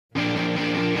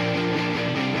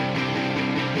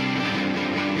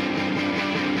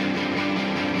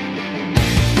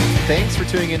Thanks for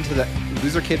tuning into the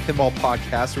Loser Kid Pinball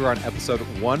Podcast. We're on episode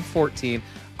 114.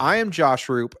 I am Josh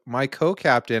Roop. My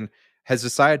co-captain has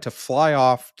decided to fly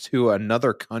off to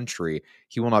another country.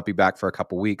 He will not be back for a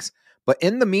couple weeks. But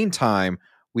in the meantime,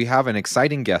 we have an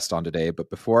exciting guest on today. But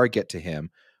before I get to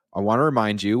him, I want to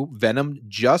remind you, Venom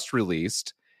just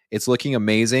released. It's looking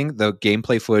amazing. The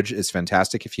gameplay footage is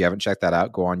fantastic. If you haven't checked that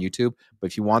out, go on YouTube.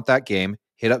 But if you want that game,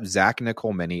 hit up Zach and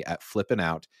Nicole Mini at Flippin'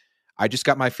 Out. I just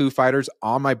got my Foo Fighters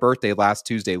on my birthday last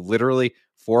Tuesday, literally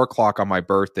 4 o'clock on my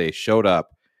birthday, showed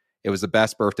up. It was the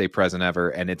best birthday present ever,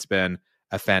 and it's been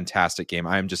a fantastic game.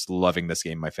 I am just loving this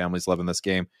game. My family's loving this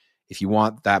game. If you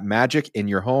want that magic in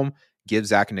your home, give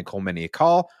Zach and Nicole Mini a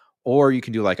call, or you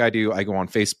can do like I do. I go on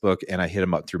Facebook and I hit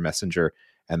them up through Messenger,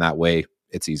 and that way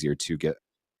it's easier to get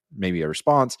maybe a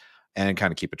response and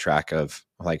kind of keep a track of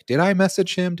like, did I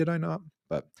message him? Did I not?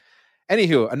 But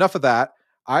anywho, enough of that.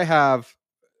 I have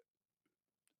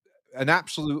an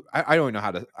absolute, I don't know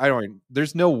how to,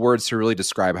 there's no words to really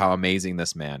describe how amazing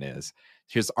this man is.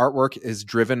 His artwork is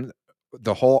driven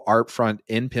the whole art front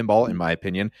in pinball, in my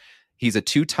opinion. He's a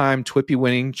 2-time Twippy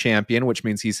winning champion, which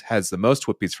means he has the most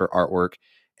Twippies for artwork.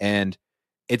 And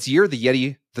it's Year of the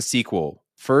Yeti, the sequel.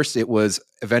 First, it was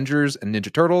Avengers and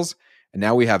Ninja Turtles, and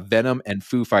now we have Venom and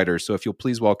Foo Fighters. So if you'll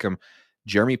please welcome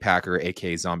Jermey Packer,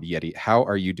 aka Zombie Yeti. How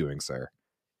are you doing, sir?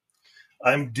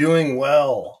 I'm doing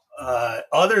well.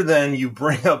 Other than you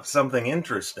bring up something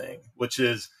interesting, which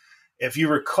is, if you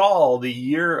recall, the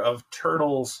year of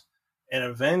Turtles and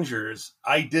Avengers,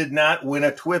 I did not win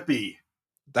a Twippy.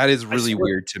 That is really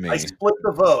weird to me. I split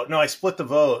the vote. No, I split the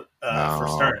vote for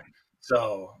starting.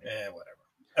 So, whatever.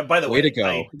 And by the way, to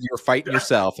go! You were fighting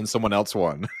yourself, and someone else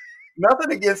won.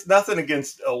 Nothing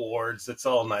against awards. It's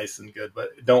all nice and good, but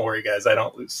don't worry, guys. I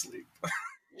don't lose sleep.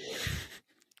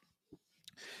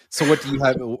 So what do you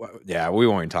have? Yeah, we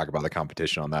won't even talk about the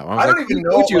competition on that one. I don't even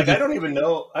know. I don't even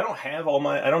know. I don't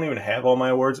even have all my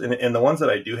awards, and the ones that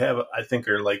I do have, I think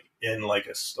are like in like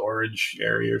a storage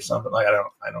area or something. Like I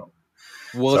don't.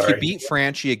 Well, Sorry. If you beat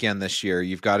Franchi again this year,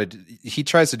 you've got to. He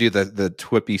tries to do the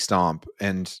Twippy stomp,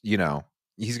 and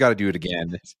he's got to do it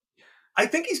again. I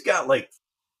think he's got like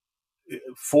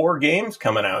 4 games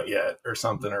coming out yet, or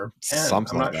something, or 10.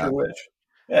 Something I'm like not that. sure which.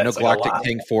 Yeah, Galactic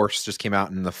Tank Force just came out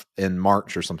in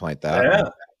March or something like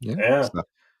that. Yeah.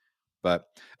 But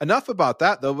enough about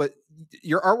that, though. But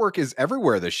your artwork is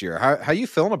everywhere this year. How you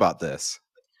feeling about this?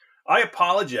 I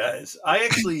apologize. I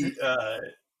actually.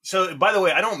 So, by the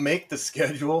way, I don't make the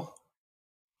schedule,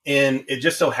 and it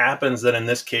just so happens that in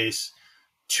this case,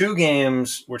 2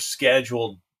 games were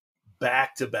scheduled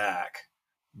back to back,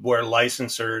 where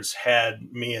licensors had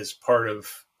me as part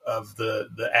of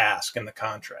the ask and the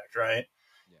contract, right?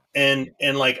 And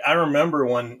like, I remember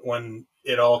when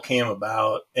it all came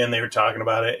about and they were talking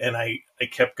about it, and I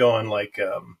kept going like,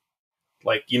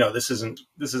 this isn't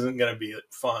going to be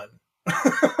fun.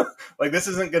 Like, this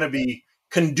isn't going to be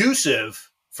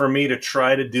conducive for me to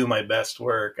try to do my best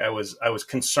work. I was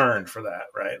concerned for that.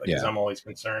 Right. Like, 'cause I'm always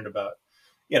concerned about,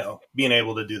 being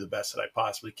able to do the best that I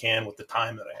possibly can with the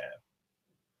time that I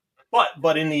have.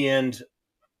 But in the end,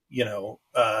 it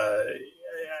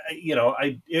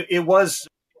was,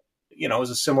 it was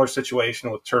a similar situation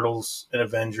with Turtles and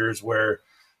Avengers, where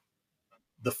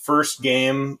the first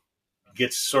game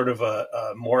gets sort of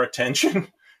a more attention,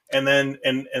 and then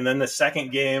the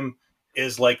second game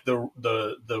is like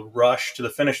the rush to the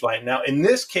finish line. Now, in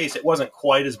this case, it wasn't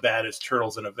quite as bad as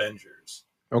Turtles and Avengers,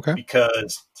 okay,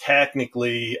 because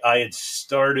technically I had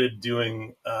started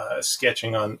doing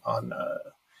sketching on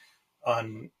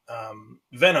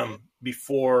Venom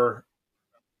before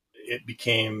it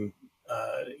became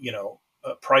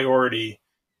a priority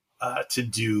to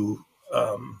do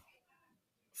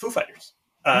Foo Fighters.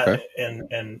 Okay.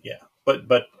 And yeah,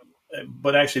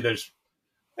 but actually there's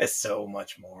so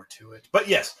much more to it. But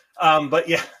yes, but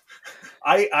yeah,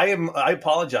 I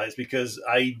apologize, because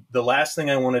the last thing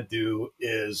I want to do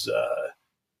is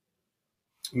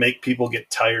make people get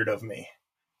tired of me.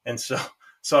 And so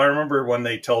I remember when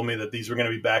they told me that these were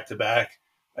going to be back to back,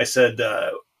 I said,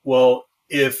 well,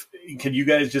 could you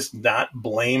guys just not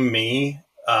blame me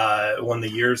when the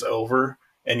year's over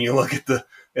and you look at the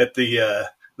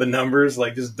numbers?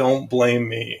 Like, just don't blame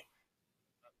me.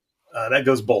 That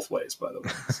goes both ways, by the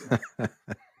way. So.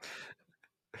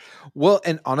 Well,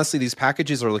 and honestly, these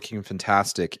packages are looking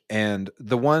fantastic. And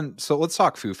so let's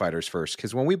talk Foo Fighters first,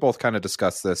 because when we both kind of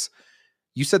discussed this,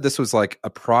 you said this was like a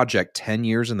project 10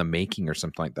 years in the making or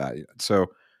something like that. So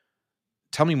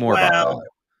tell me more about that.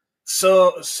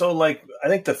 So like, I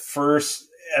think the first,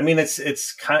 I mean,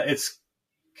 it's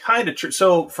kind of true.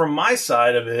 So from my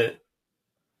side of it,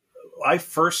 I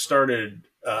first started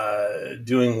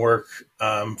doing work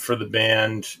for the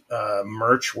band,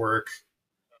 merch work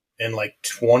in like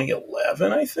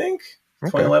 2011, I think. Okay.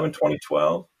 2011,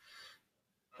 2012.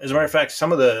 As a matter of fact,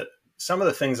 some of the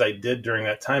things I did during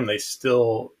that time, they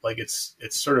still like it's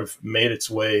sort of made its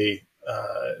way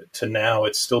to now.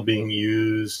 It's still being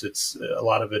used. It's a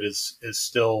lot of it is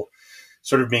still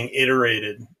sort of being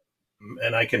iterated,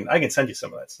 and I can send you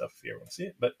some of that stuff if you ever want to see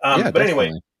it. But Definitely.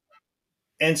 Anyway,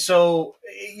 and so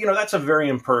that's a very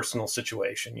impersonal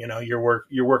situation.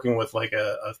 You're working with like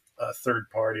a third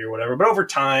party or whatever. But over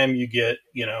time, you get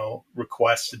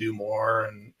requests to do more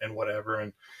and whatever.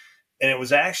 And it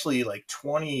was actually like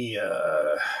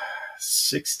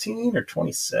 2016 or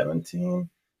 2017.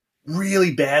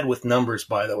 Really bad with numbers,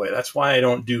 by the way. That's why I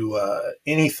don't do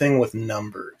anything with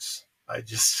numbers. I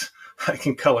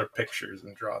can color pictures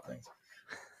and draw things.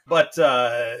 But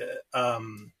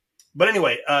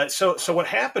anyway, so what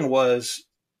happened was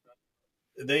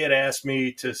they had asked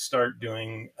me to start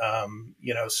doing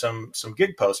some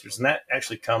gig posters, and that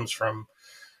actually comes from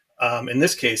in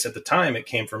this case at the time it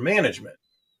came from management,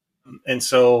 and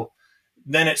so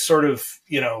then it sort of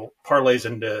parlays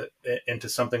into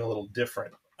something a little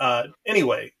different.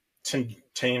 Anyway,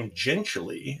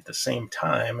 tangentially at the same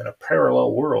time in a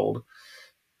parallel world,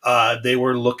 they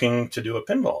were looking to do a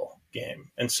pinball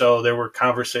game. And so there were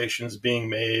conversations being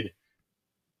made,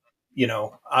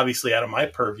 obviously out of my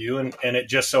purview. And it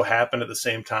just so happened at the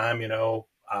same time,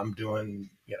 I'm doing,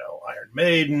 Iron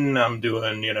Maiden, I'm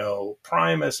doing,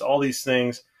 Primus, all these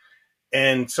things.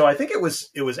 And so I think it was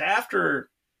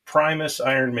after Primus,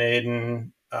 Iron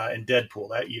Maiden, and Deadpool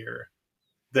that year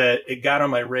that it got on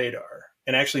my radar.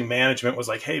 And actually management was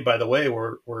like, hey, by the way,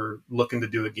 we're looking to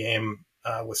do a game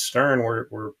with Stern.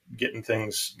 We're getting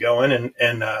things going, and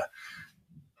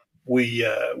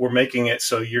we're making it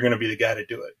so you're going to be the guy to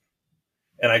do it.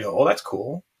 And I go, oh, that's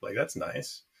cool. Like, that's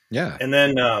nice. Yeah. And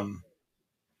then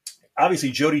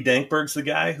obviously Jody Dankberg's the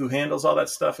guy who handles all that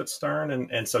stuff at Stern.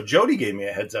 And so Jody gave me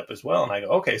a heads up as well. And I go,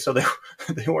 okay, so they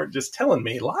weren't just telling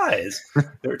me lies.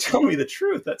 They were telling me the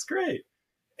truth. That's great.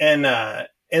 And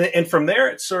from there,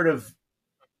 it's sort of,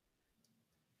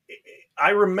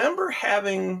 I remember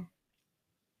having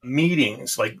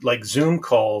meetings like Zoom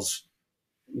calls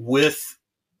with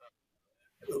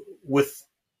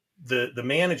the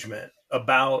management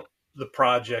about the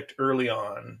project early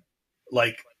on,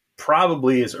 like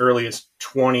probably as early as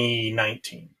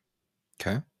 2019.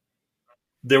 Okay.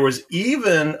 There was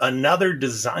even another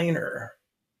designer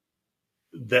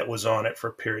that was on it for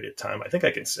a period of time. I think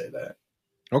I can say that.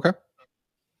 Okay.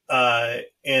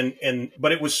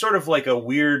 But it was sort of like a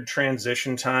weird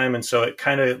transition time. And so it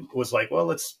kind of was like, well,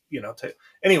 let's,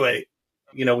 anyway,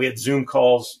 we had Zoom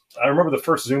calls. I remember the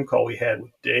first Zoom call we had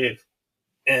with Dave,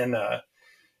 and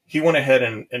he went ahead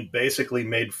and basically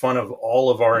made fun of all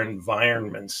of our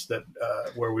environments that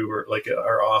where we were, like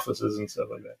our offices and stuff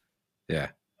like that. Yeah.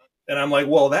 And I'm like,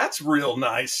 well, that's real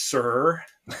nice, sir.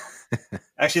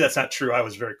 Actually, that's not true. I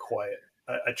was very quiet.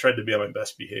 I tried to be on my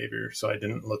best behavior, so I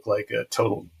didn't look like a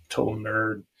total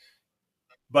nerd.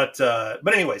 But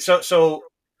anyway, so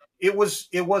it was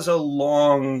a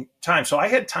long time. So I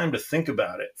had time to think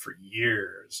about it for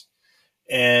years,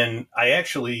 and I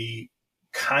actually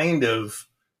kind of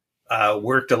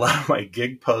worked a lot of my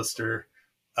gig poster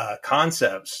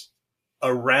concepts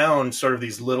around sort of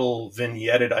these little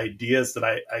vignetted ideas that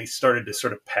I started to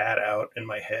sort of pad out in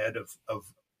my head of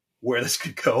where this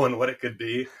could go and what it could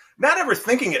be. Not ever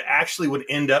thinking it actually would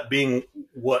end up being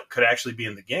what could actually be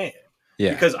in the game.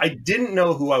 Yeah. Because I didn't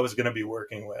know who I was going to be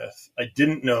working with. I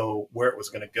didn't know where it was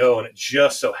going to go. And it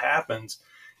just so happens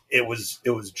it was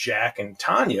Jack and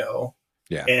Tanyo.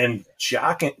 Yeah. And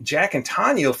Jack and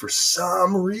Tanyo, for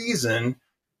some reason,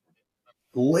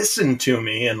 listen to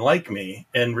me and like me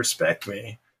and respect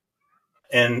me.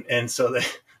 And so they,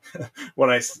 when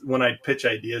I pitch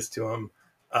ideas to them,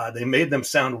 they made them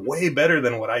sound way better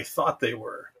than what I thought they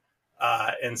were.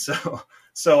 And so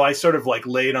I sort of like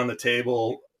laid on the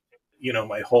table,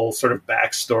 my whole sort of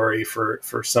backstory for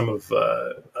some of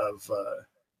the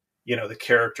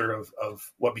character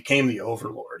of what became the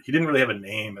Overlord. He didn't really have a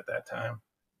name at that time.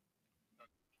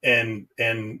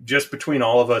 And just between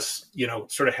all of us,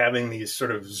 sort of having these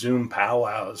sort of Zoom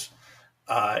powwows,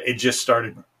 it just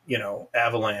started,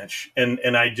 avalanche.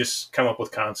 And I just come up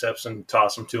with concepts and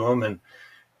toss them to them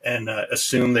and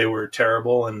assume they were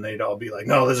terrible, and they'd all be like,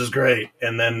 no, this is great.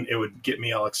 And then it would get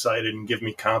me all excited and give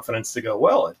me confidence to go,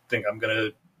 well, I think I'm going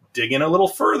to dig in a little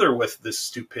further with this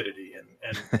stupidity.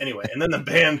 And anyway, and then the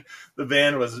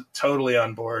band was totally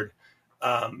on board.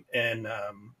 I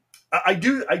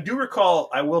do recall,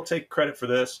 I will take credit for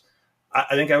this.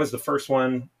 I think I was the first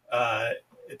one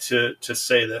to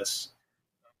say this.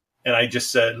 And I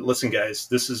just said, listen, guys,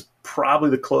 this is probably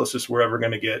the closest we're ever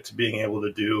going to get to being able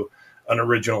to do an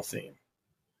original theme.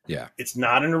 Yeah. It's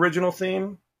not an original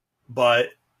theme, but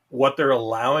what they're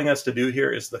allowing us to do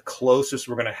here is the closest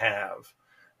we're going to have.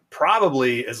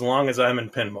 Probably as long as I'm in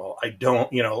pinball. I don't,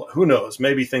 who knows?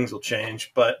 Maybe things will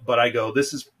change, but I go,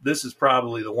 this is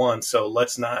probably the one. So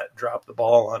let's not drop the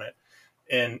ball on it.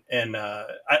 And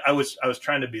I was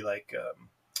trying to be like,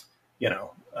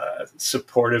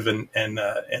 supportive and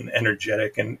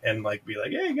energetic and like be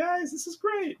like, hey guys, this is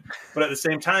great. But at the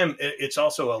same time, it's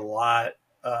also a lot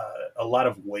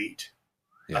of weight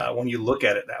when you look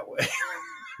at it that way.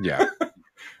 Yeah.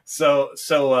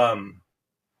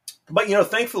 But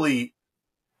thankfully,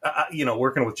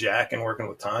 working with Jack and working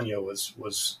with Tanya was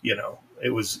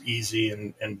it was easy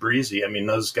and breezy. I mean,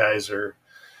 those guys are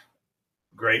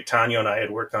great. Tanya and I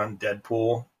had worked on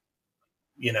Deadpool,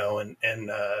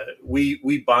 and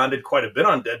we bonded quite a bit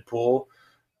on Deadpool,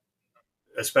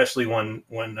 especially when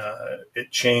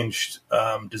it changed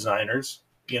designers.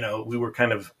 We were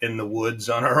kind of in the woods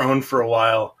on our own for a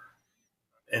while.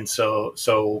 And so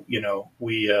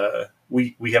we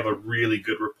have a really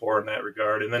good rapport in that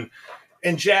regard.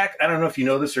 And Jack, I don't know if you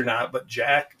know this or not, but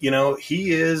Jack,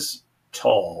 he is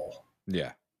tall.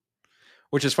 Yeah.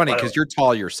 Which is funny because you're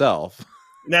tall yourself.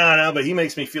 No, but he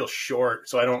makes me feel short.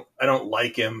 So I don't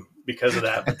like him because of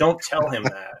that, but don't tell him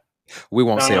that. We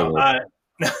won't say a word.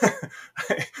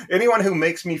 Anyone who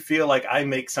makes me feel like I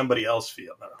make somebody else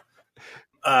feel.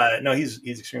 No, he's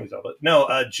extremely tall. But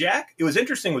no, Jack, it was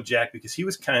interesting with Jack because he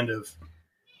was kind of,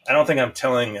 I don't think I'm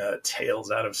telling tales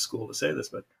out of school to say this,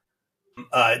 but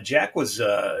Jack was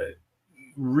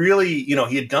really,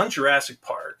 he had done Jurassic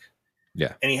Park.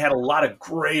 Yeah. And he had a lot of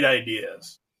great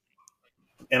ideas.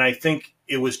 And I think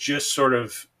it was just sort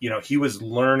of, he was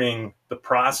learning the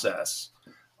process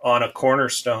on a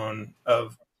cornerstone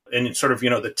of, and sort of,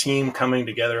 the team coming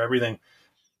together, everything.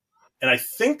 And I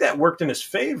think that worked in his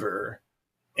favor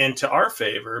and to our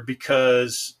favor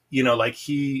because,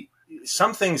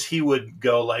 some things he would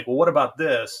go like, well, what about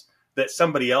this? That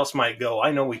somebody else might go,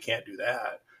 I know we can't do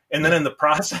that. And then in the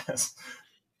process,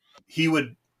 he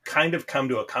would kind of come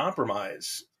to a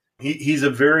compromise. He's a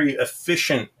very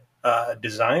efficient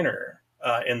designer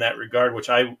in that regard, which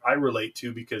I relate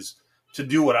to because to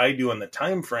do what I do in the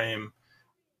time frame,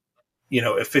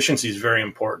 efficiency is very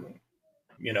important.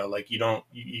 You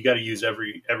got to use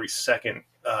every second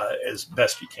as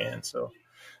best you can. So,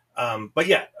 but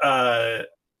yeah,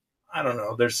 I don't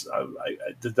know.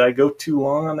 Did I go too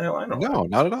long on that line? No,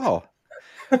 not at all.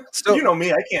 So, you know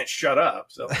me, I can't shut up.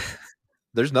 So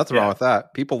there's nothing wrong with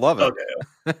that. People love it.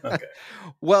 Okay.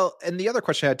 Well, and the other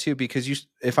question I had too, because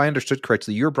if I understood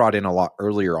correctly, you were brought in a lot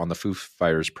earlier on the Foo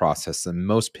Fighters process than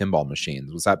most pinball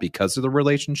machines. Was that because of the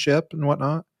relationship and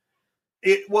whatnot?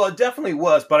 It definitely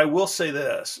was. But I will say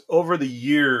this: over the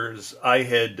years, I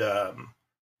had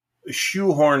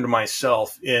shoehorned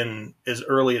myself in as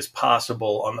early as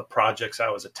possible on the projects I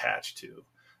was attached to,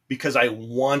 because I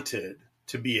wanted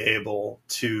to be able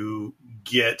to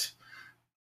get,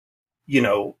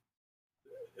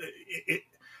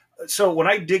 so when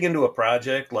I dig into a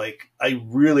project, like I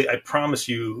promise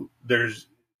you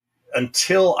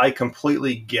until I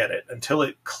completely get it, until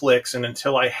it clicks and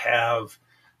until I have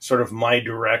sort of my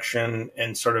direction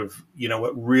and sort of,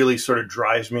 what really sort of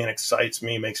drives me and excites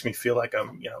me, makes me feel like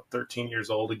I'm, 13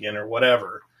 years old again or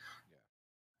whatever,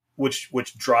 which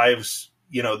drives,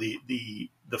 the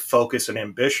focus and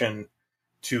ambition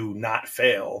to not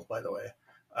fail, by the way.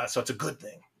 So it's a good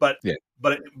thing, but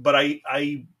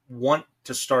I want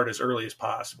to start as early as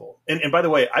possible. And by the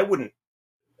way, I wouldn't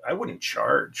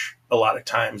charge a lot of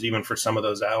times, even for some of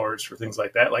those hours for things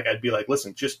like that. Like I'd be like,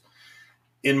 listen, just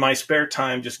in my spare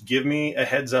time, just give me a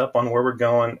heads up on where we're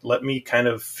going. Let me kind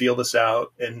of feel this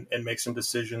out and make some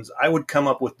decisions. I would come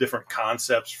up with different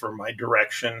concepts for my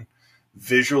direction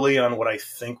visually on what I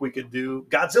think we could do.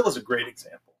 Godzilla's a great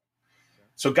example.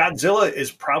 So Godzilla is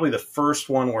probably the first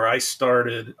one where I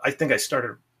think I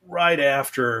started right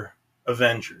after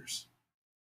Avengers.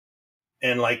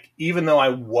 And even though I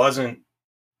wasn't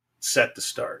set to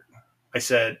start, I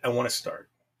said, I want to start.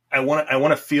 I want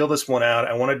to feel this one out.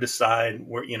 I want to decide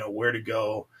where to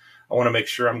go. I want to make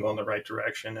sure I'm going the right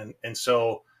direction. And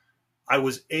so I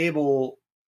was able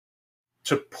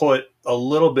to put a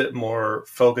little bit more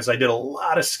focus. I did a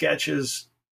lot of sketches,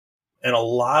 and a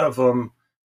lot of them,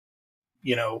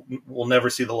 will never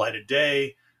see the light of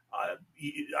day.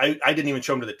 I didn't even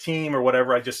show them to the team or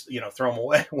whatever. I just, throw them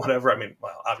away, whatever. I mean,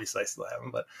 well, obviously I still have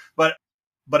them, but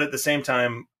at the same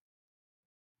time,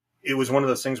 it was one of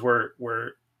those things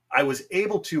where I was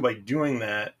able to, by doing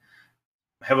that,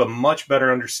 have a much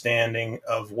better understanding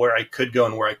of where I could go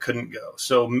and where I couldn't go.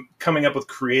 So coming up with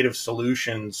creative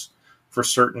solutions for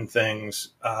certain things,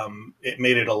 it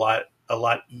made it a lot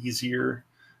easier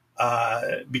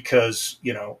because,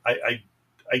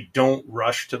 I don't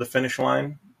rush to the finish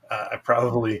line.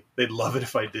 They'd love it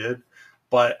if I did,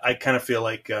 but I kind of feel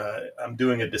like I'm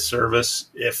doing a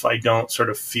disservice if I don't sort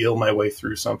of feel my way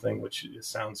through something, which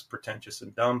sounds pretentious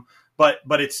and dumb, but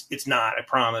it's not, I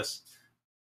promise.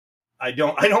 I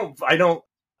don't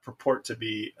purport to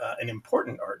be an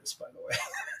important artist, by the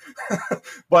way,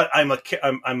 but I'm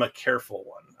a careful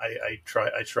one. I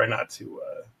try not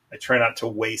to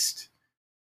waste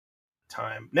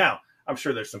time. Now, I'm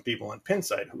sure there's some people on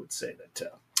Pinside who would say that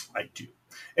I do.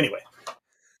 Anyway,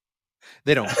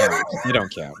 they don't count. You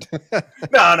don't count.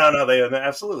 No. They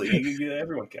absolutely,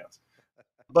 everyone counts.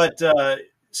 But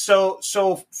so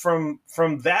from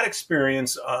that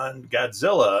experience on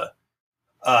Godzilla.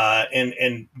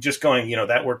 And just going,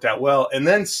 that worked out well. And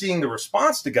then seeing the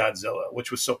response to Godzilla, which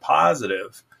was so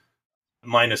positive,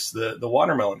 minus the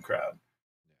watermelon crowd.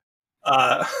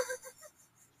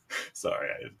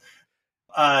 Sorry.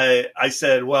 I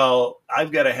said, well,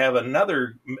 I've got to have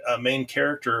another main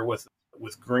character with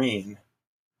green.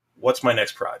 What's my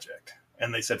next project?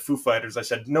 And they said Foo Fighters. I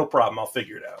said, no problem. I'll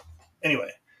figure it out.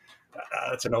 Anyway,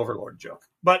 that's an Overlord joke.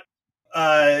 But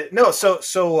no,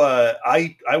 so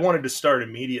I wanted to start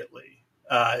immediately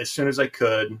as soon as I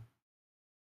could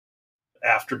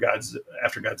after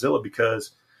Godzilla,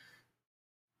 because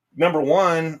number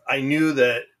one, I knew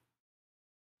that,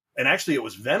 and actually it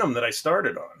was Venom that I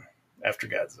started on after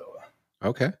Godzilla.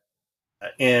 Okay.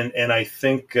 And I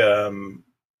think I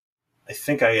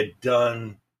had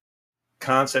done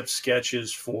concept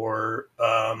sketches for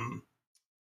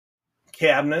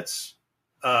cabinets.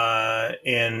 And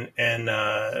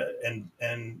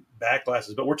back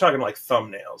glasses, but we're talking like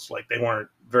thumbnails. Like they weren't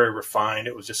very refined.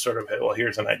 It was just sort of, well,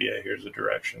 here's an idea, here's a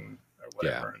direction, or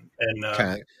whatever.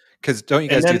 Yeah. And because don't you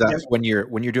guys do that when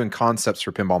you're doing concepts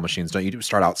for pinball machines? Don't you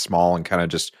start out small and kind of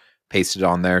just paste it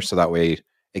on there so that way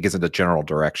it gives it a general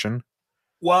direction?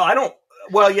 Well, I don't.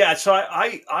 Well, yeah. So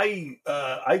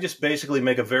I just basically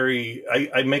make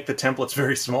I make the templates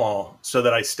very small so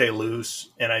that I stay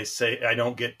loose, and I say I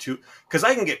don't get too, because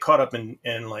I can get caught up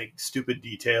in like stupid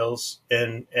details,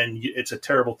 and it's a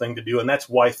terrible thing to do, and that's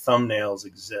why thumbnails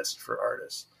exist for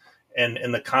artists,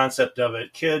 and the concept of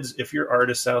it, kids, if you're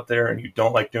artists out there and you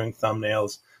don't like doing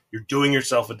thumbnails, you're doing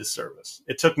yourself a disservice.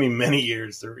 It took me many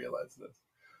years to realize this,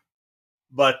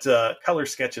 but color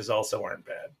sketches also aren't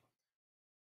bad.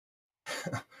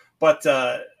 but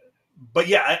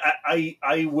yeah,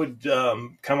 I would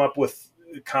come up with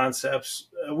concepts.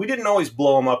 We didn't always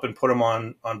blow them up and put them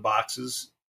on boxes.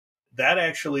 That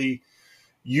actually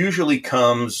usually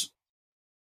comes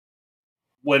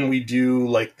when we do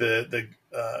like the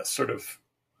sort of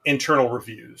internal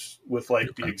reviews with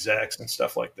like the execs and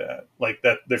stuff like that. Like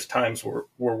that, there's times where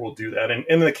we'll do that. And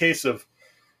in the case of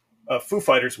Foo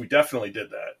Fighters, we definitely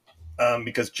did that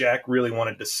because Jack really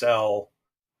wanted to sell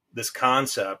this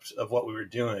concept of what we were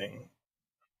doing.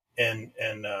 And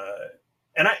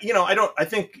I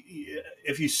think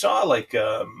if you saw like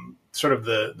sort of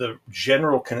the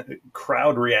general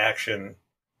crowd reaction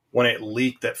when it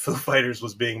leaked that Foo Fighters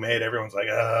was being made, everyone's like,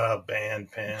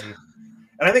 band pen.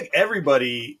 And I think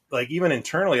everybody, like even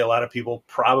internally, a lot of people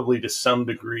probably to some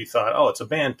degree thought, oh, it's a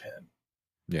band pen.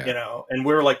 Yeah. And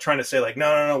we were like trying to say like,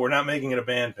 no, we're not making it a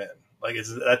band pen. Like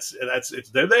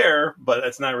they're there, but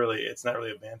it's not really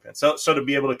a band pen. So to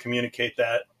be able to communicate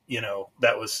that,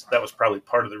 that was probably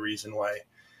part of the reason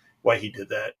why he did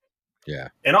that. Yeah.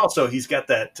 And also he's got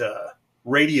that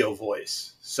radio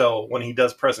voice. So when he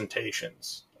does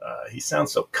presentations, he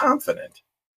sounds so confident.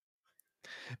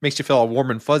 Makes you feel all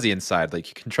warm and fuzzy inside, like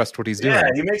you can trust what he's doing. Yeah,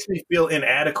 he makes me feel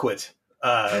inadequate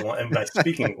in my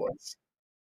speaking voice.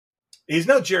 He's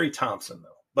no Jerry Thompson though.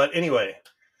 But anyway,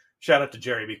 shout out to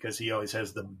Jerry because he always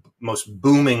has the most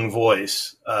booming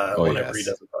voice whenever he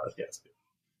does a podcast.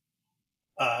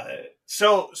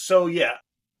 So yeah,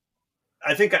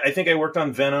 I think I worked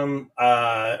on Venom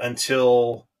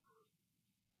until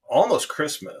almost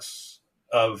Christmas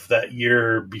of that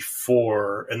year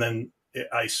before, and then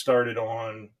I started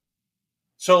on.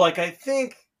 So like I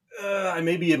think I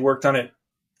maybe had worked on it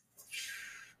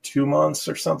 2 months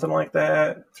or something like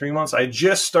that, 3 months. I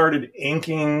just started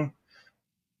inking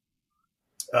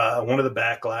one of the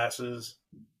back glasses.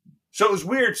 So it was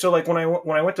weird. So like when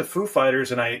I went to Foo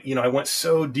Fighters and I went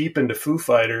so deep into Foo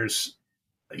Fighters,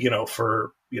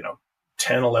 for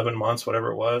 10, 11 months,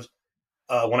 whatever it was.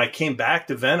 When I came back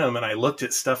to Venom and I looked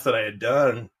at stuff that I had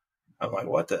done, I'm like,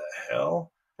 what the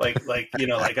hell?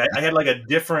 I had like a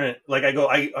different, like I go,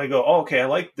 oh, okay, I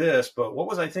like this, but what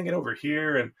was I thinking over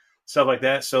here and stuff like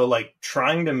that. So like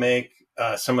trying to make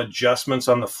some adjustments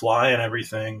on the fly and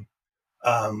everything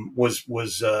was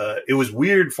it was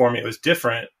weird for me. It was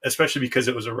different, especially because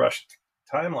it was a rushed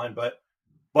timeline.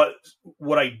 But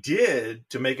what I did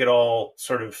to make it all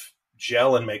sort of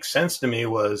gel and make sense to me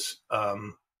was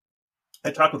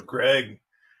I talked with Greg,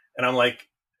 and I'm like,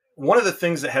 one of the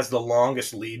things that has the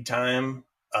longest lead time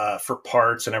for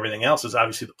parts and everything else is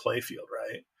obviously the playfield,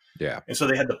 right? Yeah. And so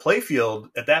they had the playfield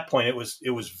at that point. It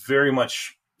was very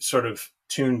much sort of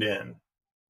tuned in.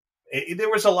 There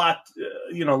was a lot,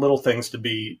 little things to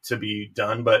be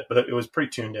done, but it was pretty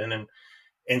tuned in.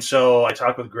 And so I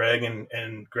talked with Greg,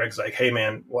 and Greg's like, hey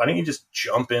man, why don't you just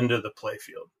jump into the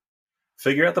playfield,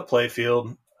 figure out the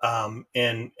playfield,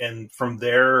 and from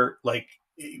there, like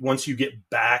once you get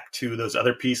back to those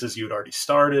other pieces you had already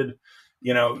started,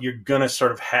 you're gonna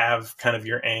sort of have kind of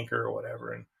your anchor or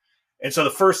whatever. And so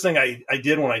the first thing I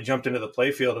did when I jumped into the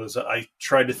playfield was I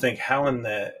tried to think, how in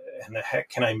the heck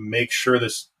can I make sure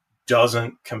this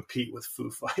doesn't compete with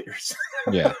Foo Fighters?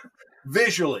 Yeah.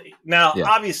 Visually. Now, Yeah.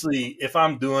 obviously, if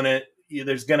I'm doing it,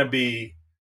 there's going to be,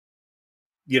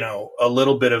 a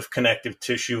little bit of connective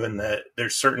tissue in that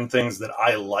there's certain things that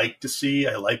I like to see,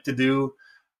 I like to do,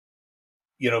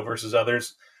 versus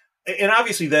others. And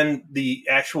obviously then the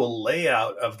actual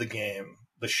layout of the game,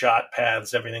 the shot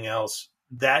paths, everything else,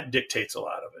 that dictates a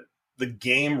lot of it. The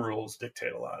game rules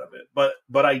dictate a lot of it.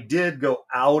 But I did go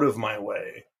out of my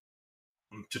way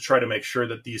to try to make sure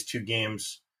that these two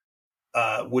games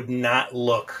would not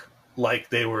look like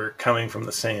they were coming from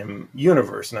the same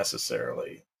universe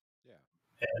necessarily. Yeah.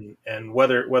 And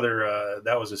whether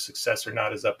that was a success or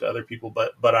not is up to other people.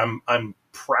 But I'm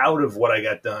proud of what I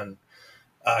got done,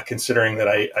 considering that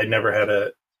I never had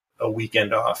a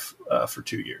weekend off for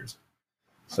 2 years.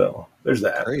 So there's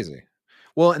that. Crazy.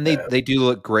 Well, and they do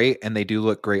look great, and they do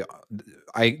look great.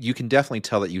 You can definitely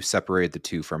tell that you separated the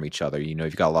two from each other.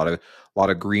 You've got a lot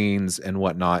of greens and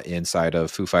whatnot inside of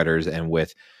Foo Fighters, and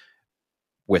with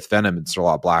Venom, it's a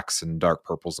lot of blacks and dark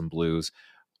purples and blues,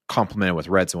 complemented with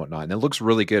reds and whatnot. And it looks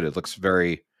really good. It looks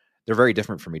they're very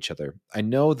different from each other. I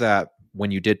know that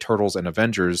when you did Turtles and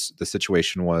Avengers, the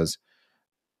situation was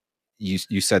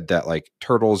you said that like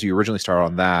Turtles, you originally started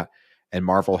on that, and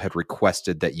Marvel had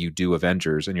requested that you do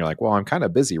Avengers, and you're like, well, I'm kind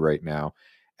of busy right now,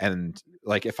 and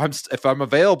like if I'm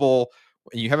available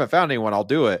and you haven't found anyone, I'll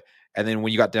do it. And then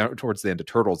when you got down towards the end of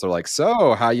Turtles, they're like,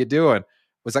 so how you doing?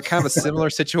 Was that kind of a similar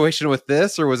situation with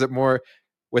this, or was it more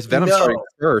with Venom starting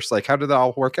first? Like, how did that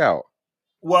all work out?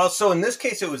 Well, so in this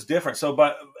case, it was different. So,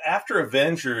 but after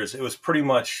Avengers, it was pretty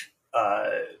much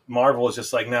Marvel was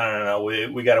just like, no,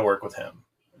 we got to work with him,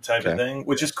 type of thing,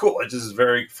 which is cool. It just is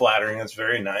very flattering. It's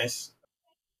very nice.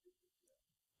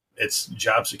 It's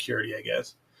job security, I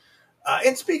guess.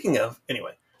 And speaking of,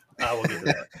 anyway, we'll get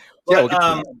to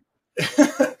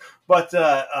that. But,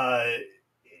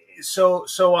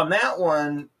 so on that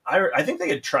one, I think they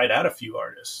had tried out a few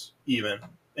artists even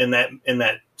in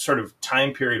that sort of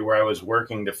time period where I was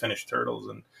working to finish Turtles,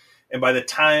 and by the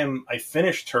time I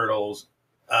finished Turtles,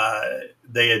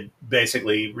 they had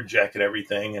basically rejected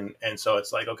everything, and so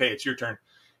it's like, okay, it's your turn.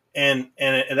 And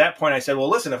at that point I said, well,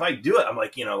 listen, if I do it, I'm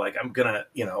like, I'm gonna,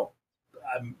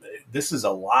 this is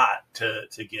a lot to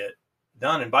get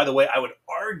done. And by the way, I would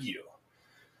argue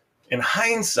in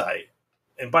hindsight,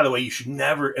 and by the way, you should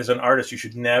never, as an artist, you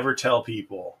should never tell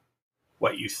people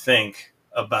what you think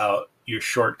about your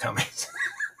shortcomings.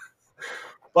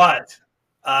 But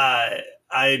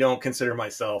I don't consider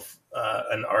myself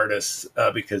an artist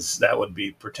because that would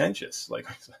be pretentious. Like,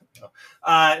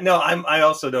 I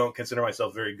also don't consider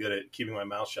myself very good at keeping my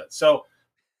mouth shut. So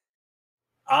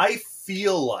I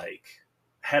feel like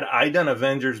had I done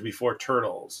Avengers before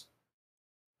Turtles,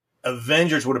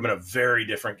 Avengers would have been a very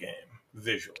different game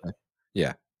visually.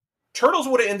 Yeah. Turtles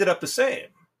would have ended up the same.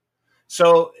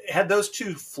 So had those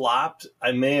two flopped,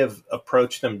 I may have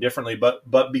approached them differently,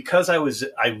 but because I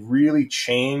really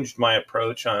changed my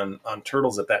approach on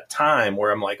Turtles at that time,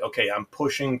 where I'm like, okay, I'm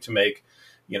pushing to make,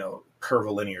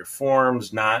 curvilinear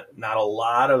forms, not a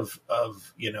lot of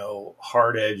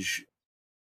hard edge,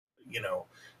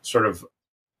 sort of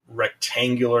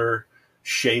rectangular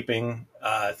shaping,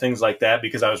 things like that,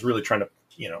 because I was really trying to,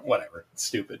 whatever, it's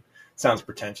stupid. It sounds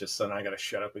pretentious, so now I got to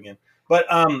shut up again. But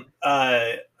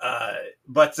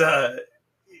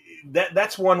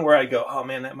that's one where I go, oh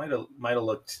man, that might have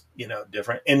looked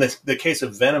different. In the case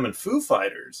of Venom and Foo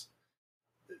Fighters,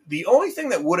 the only thing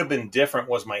that would have been different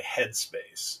was my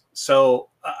headspace. So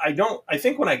I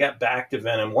think when I got back to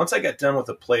Venom, once I got done with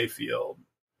the playfield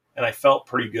and I felt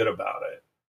pretty good about it,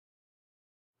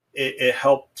 it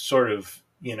helped sort of,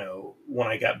 when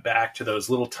I got back to those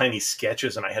little tiny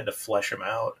sketches and I had to flesh them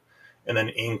out, and then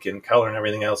ink and color and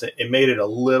everything else, it made it a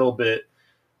little bit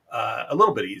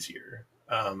easier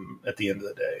at the end of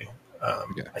the day,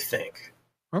 I think.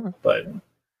 Okay. But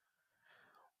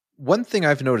one thing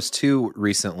I've noticed too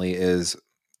recently is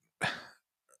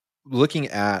looking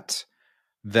at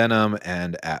Venom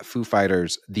and at Foo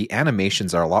Fighters, the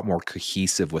animations are a lot more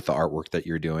cohesive with the artwork that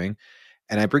you're doing.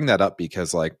 And I bring that up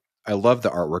because like I love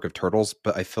the artwork of Turtles,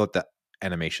 but I feel like the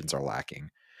animations are lacking.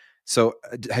 So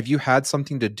have you had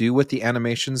something to do with the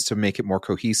animations to make it more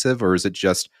cohesive, or is it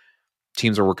just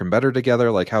teams are working better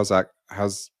together? Like how does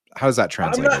that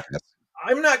translate?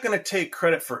 I'm not going to take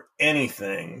credit for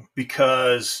anything,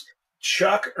 because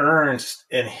Chuck Ernst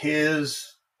and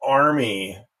his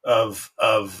army of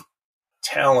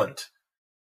talent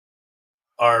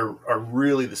are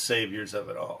really the saviors of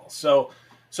it all. So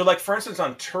like, for instance,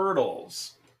 on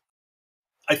Turtles,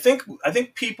 I think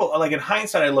people, like, in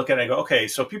hindsight, I look at it and I go, okay,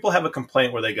 so people have a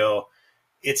complaint where they go,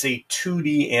 it's a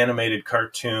 2D animated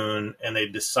cartoon and they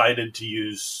decided to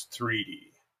use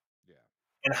 3D. Yeah.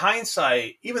 In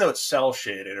hindsight, even though it's cell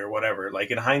shaded or whatever, like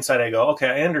in hindsight, I go, okay,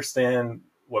 I understand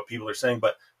what people are saying,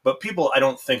 but people, I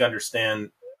don't think, understand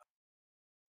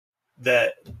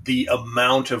that the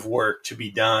amount of work to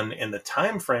be done and the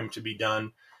time frame to be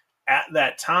done at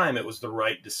that time, it was the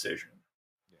right decision.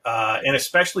 And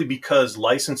especially because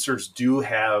licensors do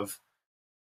have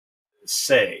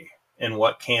say in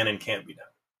what can and can't be done.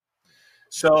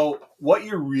 So what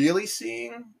you're really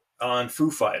seeing on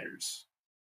Foo Fighters,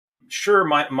 sure,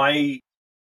 my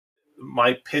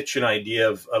pitch and idea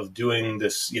of doing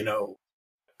this,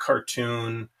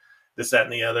 cartoon, this, that,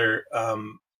 and the other,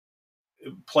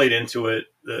 played into it,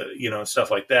 stuff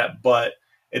like that. But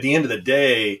at the end of the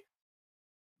day,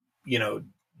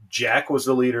 Jack was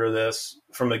the leader of this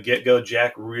from the get-go.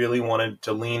 Jack really wanted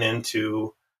to lean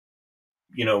into,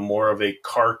 more of a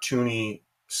cartoony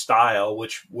style,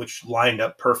 which lined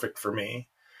up perfect for me.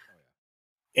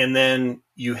 And then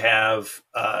you have,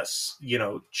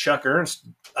 Chuck Ernst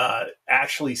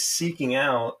actually seeking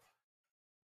out,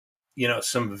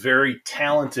 some very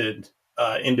talented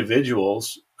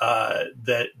individuals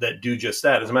that do just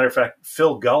that. As a matter of fact,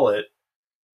 Phil Gullett,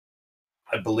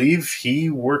 I believe he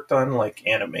worked on like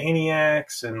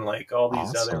Animaniacs and like all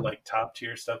these other like top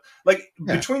tier stuff. Like,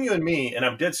 between you and me, and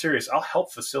I'm dead serious, I'll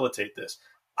help facilitate this.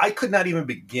 I could not even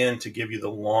begin to give you the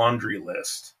laundry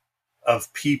list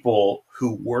of people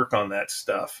who work on that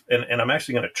stuff. And I'm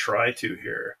actually going to try to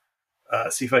here,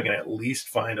 see if I can at least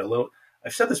find a little.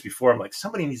 I've said this before. I'm like,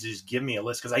 somebody needs to just give me a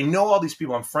list, because I know all these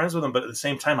people. I'm friends with them, but at the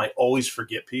same time, I always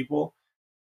forget people.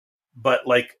 But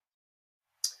like,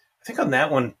 I think on that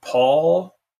one,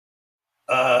 Paul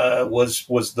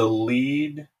was the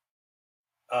lead.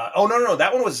 No,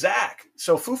 that one was Zach.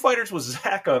 So Foo Fighters was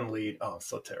Zach on lead. Oh,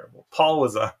 so terrible. Paul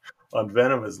was on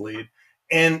Venom as lead,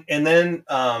 and then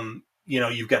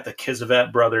you've got the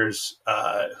Kizavat brothers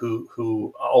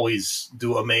who always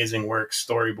do amazing work,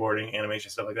 storyboarding, animation,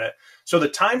 stuff like that. So the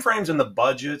timeframes and the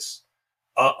budgets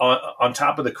on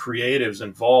top of the creatives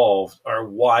involved are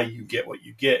why you get what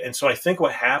you get. And so I think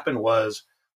what happened was,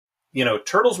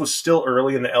 Turtles was still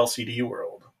early in the LCD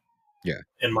world. Yeah.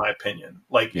 In my opinion,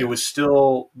 like it was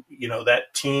still,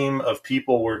 that team of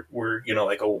people were,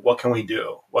 like, oh, what can we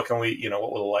do? What can we,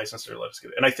 what will the licensor let us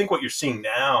get? And I think what you're seeing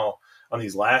now on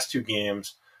these last two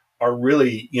games are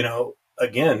really,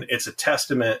 again, it's a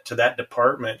testament to that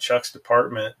department, Chuck's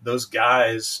department, those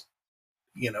guys,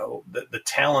 the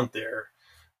talent there.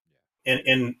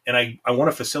 And I want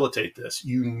to facilitate this.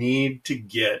 You need to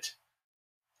get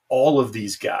all of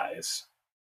these guys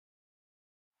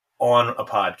on a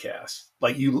podcast.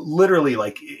 Like, you literally,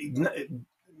 like,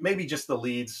 maybe just the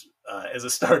leads as a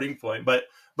starting point, but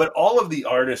all of the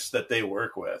artists that they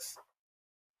work with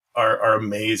are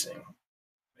amazing.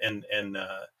 And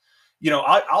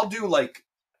I'll do like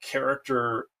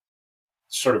character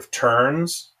sort of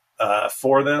turns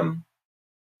for them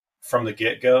from the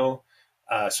get-go.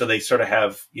 So they sort of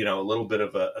have, a little bit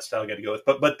of a style guide to go with.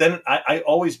 But then I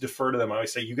always defer to them. I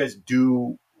always say, you guys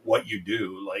do what you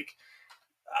do. Like,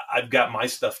 I've got my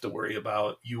stuff to worry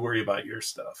about. You worry about your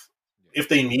stuff. If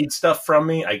they need stuff from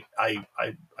me, I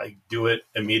do it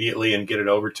immediately and get it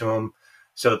over to them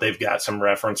so that they've got some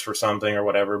reference for something or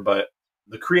whatever. But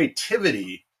the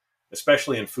creativity,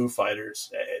 especially in Foo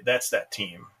Fighters, that's that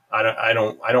team. I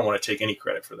don't want to take any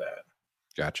credit for that.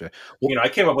 Gotcha. Well, I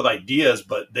came up with ideas,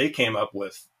 but they came up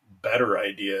with better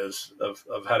ideas of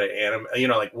how to animate,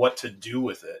 like what to do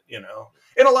with it,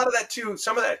 And a lot of that too,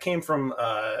 some of that came from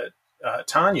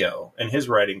Tanyo and his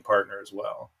writing partner as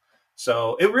well.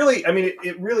 So it really, I mean,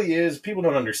 it really is. People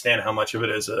don't understand how much of it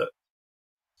is a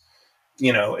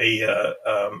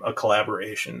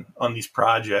collaboration on these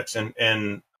projects,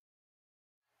 and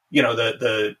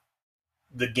the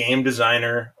game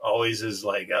designer always is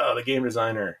like, oh, the game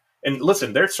designer. And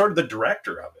listen, they're sort of the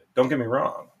director of it. Don't get me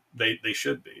wrong. They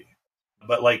should be.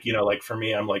 But like for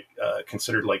me, I'm like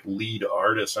considered like lead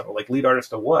artist. I'm like, lead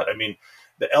artist of what? I mean,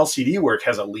 the LCD work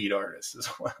has a lead artist as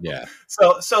well. Yeah.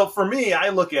 So for me, I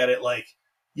look at it like,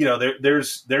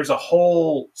 there's a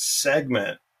whole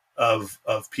segment of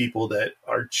people that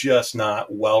are just not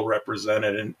well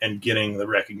represented and getting the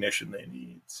recognition they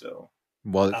need. So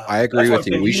well, I agree with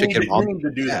you. We should get on. You need to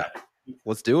do that.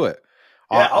 Let's do it.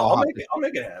 Yeah, I'll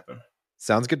make it happen.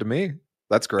 Sounds good to me.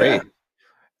 That's great. Yeah.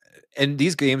 And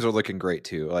these games are looking great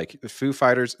too. Like Foo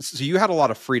Fighters. So you had a lot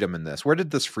of freedom in this. Where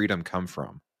did this freedom come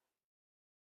from?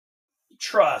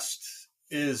 Trust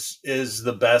is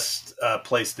the best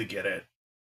place to get it.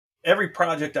 Every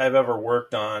project I've ever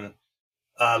worked on,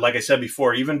 like I said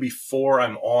before, even before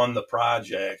I'm on the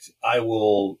project,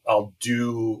 I'll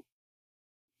do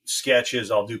sketches,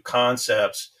 I'll do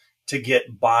concepts to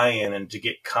get buy-in and to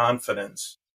get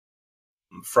confidence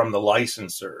from the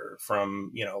licensor,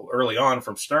 from, early on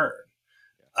from Stern.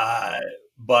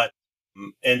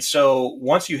 And so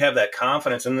once you have that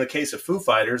confidence, in the case of Foo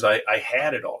Fighters, I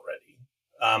had it already.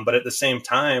 But at the same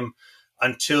time,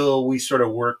 until we sort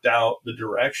of worked out the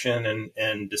direction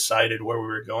and decided where we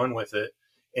were going with it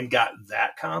and got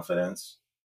that confidence,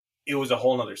 it was a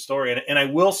whole nother story. And I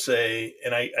will say,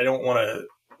 and I don't want to,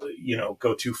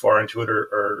 go too far into it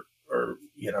or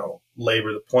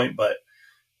labor the point, but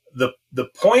the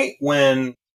point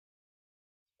when,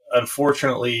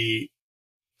 unfortunately,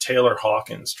 Taylor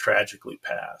Hawkins tragically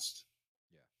passed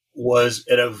was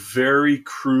at a very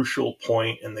crucial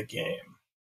point in the game.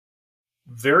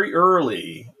 Very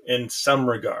early in some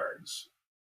regards,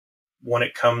 when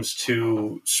it comes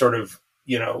to sort of,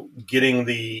 getting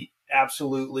the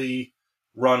absolutely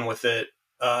run with it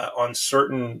on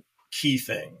certain key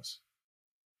things.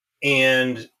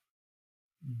 And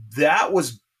that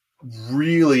was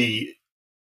really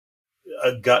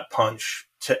a gut punch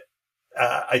to,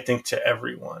 I think, to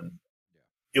everyone.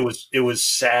 It was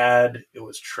sad. It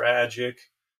was tragic.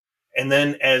 And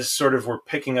then as sort of we're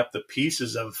picking up the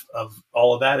pieces of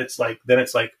all of that, it's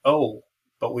like, oh,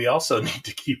 but we also need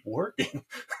to keep working.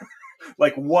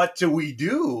 Like, what do we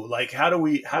do? Like, how do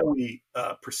we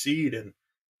proceed?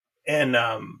 And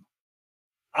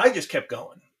I just kept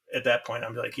going. At that point,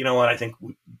 I'm like, you know what? I think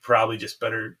we probably just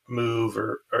better move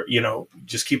or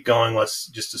just keep going. Let's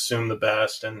just assume the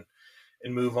best and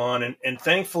move on. And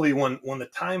thankfully, when the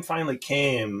time finally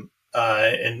came,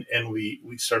 and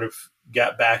we sort of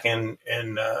got back in,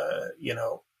 and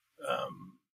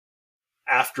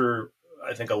after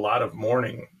I think a lot of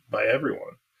mourning by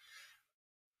everyone,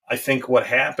 I think what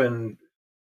happened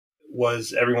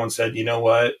was everyone said, you know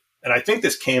what? And I think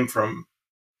this came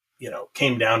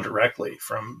down directly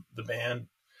from the band.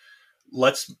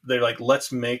 They're like, let's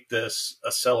make this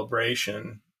a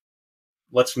celebration.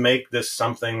 Let's make this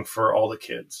something for all the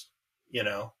kids,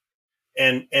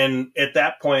 and at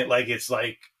that point, like, it's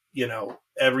like,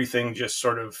 everything just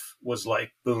sort of was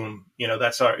like, boom,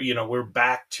 that's our, we're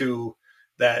back to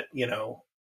that,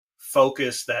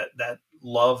 focus, that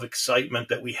love, excitement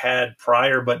that we had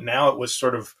prior, but now it was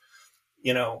sort of,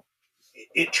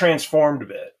 it transformed a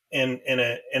bit in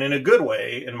a good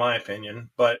way, in my opinion,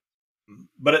 but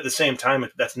at the same time,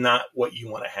 that's not what you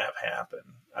want to have happen.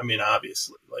 I mean,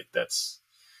 obviously, like,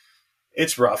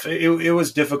 it's rough. It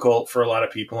was difficult for a lot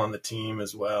of people on the team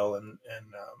as well. And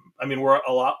I mean,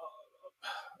 all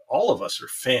of us are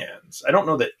fans. I don't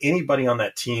know that anybody on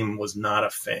that team was not a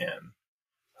fan.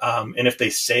 And if they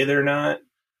say they're not,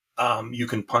 you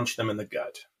can punch them in the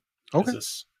gut. Okay.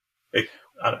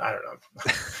 I don't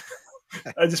know.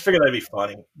 I just figured that'd be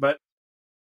funny, but,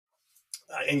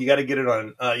 and you got to get it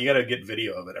on, you got to get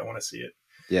video of it. I want to see it.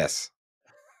 Yes.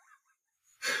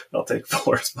 I'll take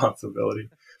full responsibility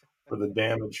for the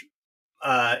damage.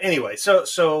 Anyway,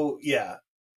 so yeah,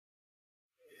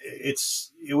 it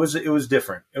was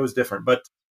different. It was different, but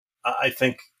I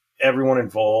think everyone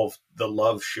involved, the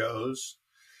love shows.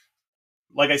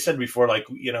 Like I said before, like,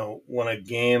 when a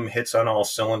game hits on all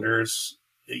cylinders,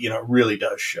 it really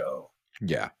does show.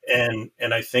 Yeah. And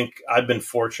I think I've been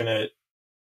fortunate.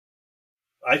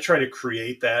 I try to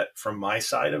create that from my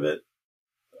side of it,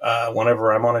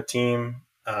 whenever I'm on a team.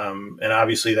 And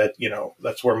obviously that,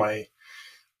 that's where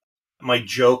my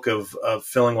joke of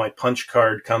filling my punch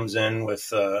card comes in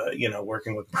with,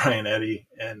 working with Brian Eddy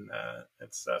and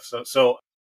stuff. So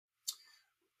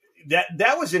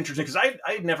that was interesting because I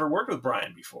had never worked with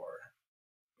Brian before.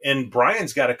 And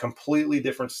Brian's got a completely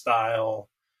different style.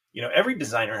 Every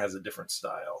designer has a different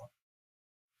style,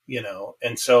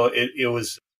 and so it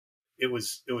was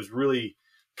really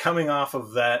coming off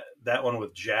of that one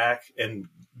with Jack and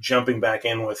jumping back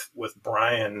in with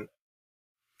Brian.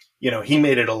 He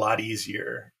made it a lot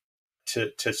easier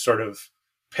to sort of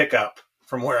pick up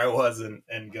from where I was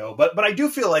and go. But I do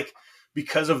feel like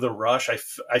because of the rush,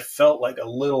 I felt like a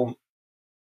little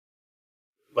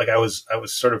like I was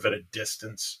sort of at a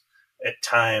distance at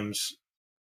times,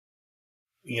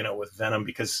 with Venom,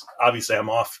 because obviously I'm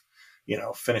off,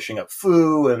 finishing up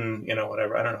Foo and,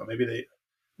 whatever. I don't know.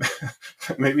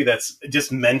 Maybe that's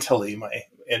just mentally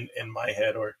in my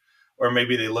head, or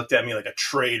maybe they looked at me like a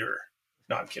traitor.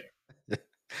 No, I'm kidding.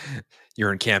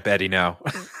 You're in Camp Eddie now.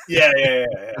 Yeah.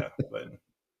 But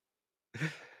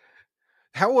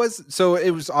so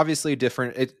it was obviously a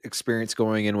different experience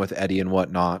going in with Eddie and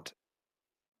whatnot.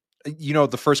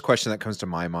 The first question that comes to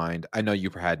my mind, I know you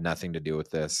had nothing to do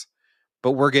with this,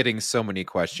 but we're getting so many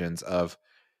questions of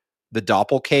the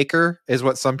doppelganger is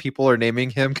what some people are naming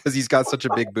him because he's got such a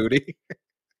big booty.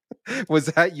 Was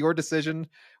that your decision?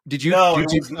 Did you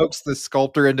coax the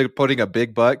sculptor into putting a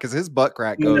big butt? Because his butt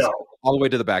crack goes all the way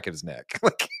to the back of his neck.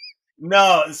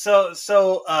 No,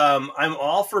 so I'm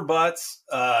all for butts.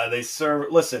 They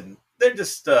serve. Listen, they're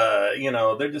just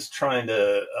they're just trying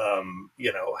to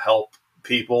help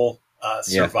people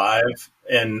survive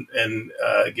and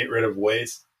get rid of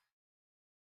waste.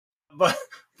 But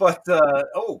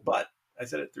I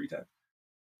said it 3 times.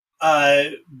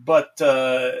 But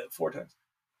 4 times.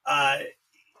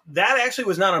 That actually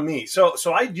was not on me. So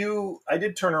I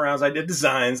did turnarounds. I did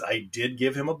designs. I did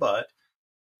give him a butt,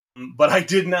 but I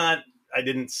didn't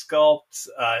sculpt.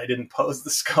 I didn't pose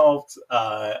the sculpt.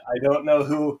 I don't know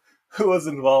who was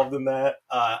involved in that.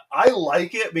 I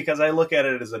like it because I look at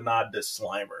it as a nod to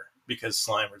Slimer, because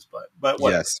Slimer's butt. But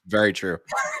whatever. Yes, very true.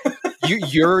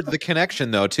 You're the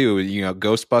connection though too.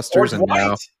 Ghostbusters and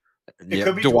now it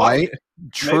could be Dwight.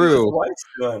 True.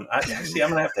 I'm gonna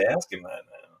have to ask him that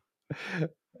now.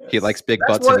 He likes big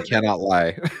butts and he cannot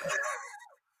lie.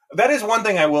 That is one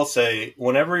thing I will say.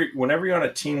 Whenever you're on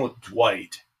a team with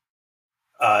Dwight,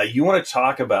 you want to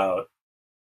talk about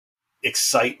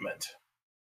excitement.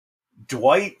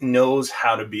 Dwight knows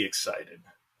how to be excited.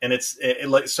 And it's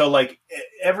like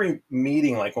every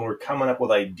meeting, like when we're coming up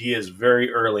with ideas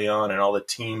very early on and all the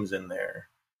teams in there,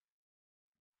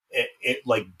 it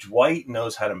like Dwight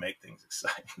knows how to make things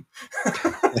exciting.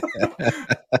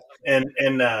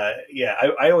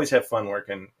 I always have fun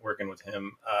working with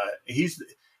him.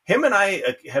 Him and I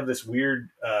have this weird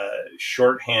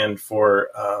shorthand for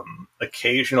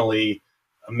occasionally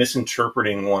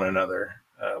misinterpreting one another,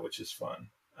 which is fun.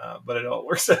 But it all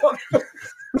works out.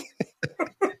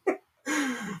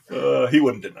 He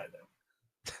wouldn't deny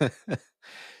that.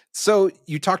 So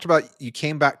you talked about you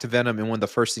came back to Venom, and one of the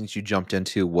first things you jumped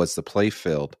into was the play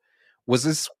field. Was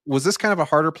this kind of a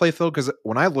harder play field? Because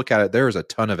when I look at it, there is a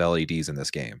ton of LEDs in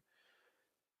this game.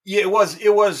 Yeah,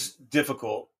 it was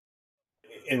difficult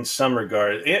in some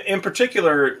regard. In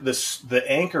particular, the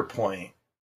anchor point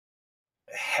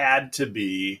had to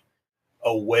be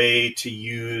a way to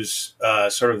use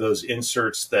sort of those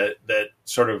inserts that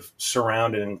sort of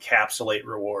surround and encapsulate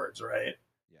rewards, right?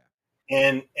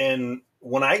 Yeah. And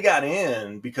when I got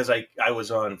in, because I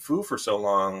was on Foo for so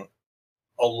long,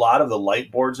 a lot of the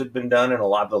light boards had been done and a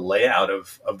lot of the layout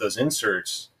of those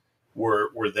inserts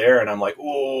were there. And I'm like,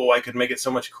 oh, I could make it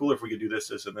so much cooler if we could do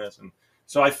this, and this. And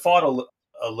so I fought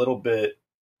a little bit.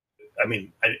 I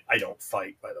mean, I don't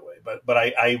fight, by the way, but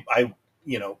I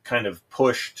kind of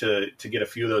push to get a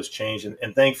few of those changed,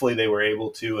 and thankfully they were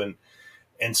able to,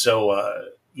 and so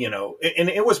and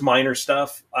it was minor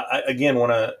stuff. Again,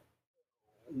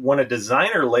 when a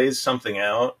designer lays something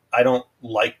out, I don't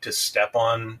like to step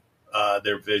on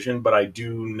their vision, but I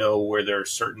do know where there are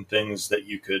certain things that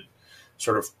you could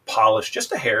sort of polish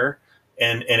just a hair,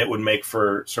 and it would make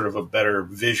for sort of a better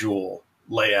visual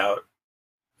layout,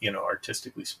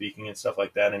 artistically speaking and stuff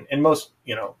like that. And most,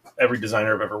 every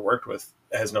designer I've ever worked with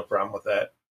has no problem with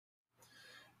that.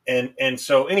 And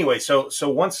so anyway, so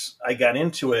once I got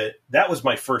into it, that was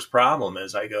my first problem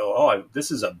is I go,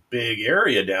 this is a big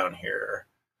area down here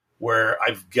where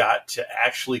I've got to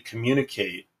actually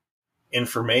communicate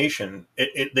information.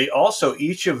 They also,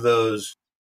 each of those,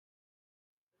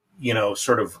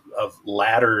 sort of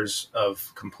ladders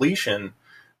of completion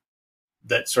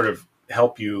that sort of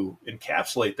help you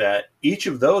encapsulate that, each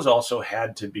of those also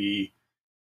had to be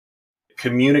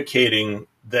communicating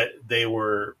that they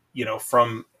were,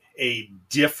 from a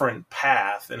different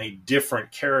path and a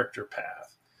different character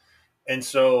path. And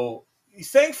so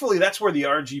thankfully that's where the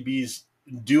RGBs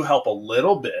do help a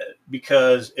little bit,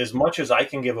 because as much as I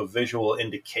can give a visual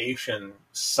indication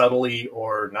subtly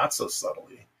or not so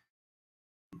subtly,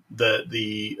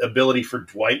 the ability for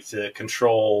Dwight to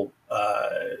control,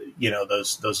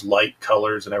 those light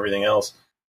colors and everything else,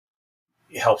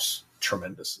 it helps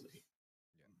tremendously.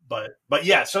 But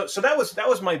yeah, so that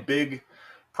was my big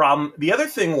problem. The other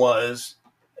thing was,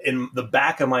 in the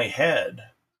back of my head,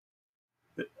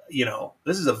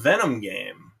 this is a Venom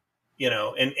game,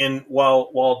 and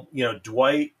while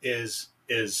Dwight is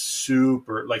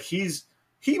super, like,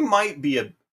 he might be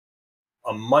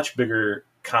a much bigger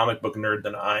comic book nerd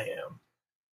than I am.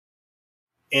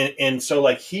 And so,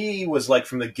 like, he was like,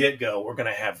 from the get-go, we're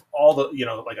going to have all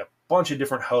the, like a bunch of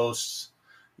different hosts,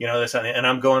 this, and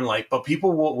I'm going like, but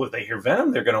people will, if they hear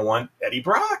Venom, they're going to want Eddie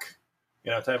Brock,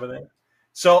 type of thing.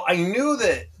 So I knew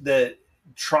that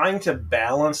trying to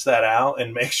balance that out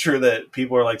and make sure that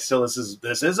people are like, still, this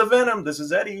is a Venom, this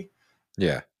is Eddie.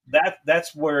 Yeah.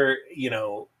 That's where,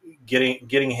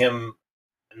 getting him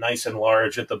nice and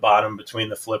large at the bottom between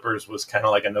the flippers was kind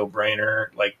of like a no-brainer.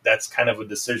 Like, that's kind of a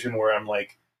decision where I'm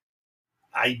like,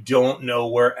 I don't know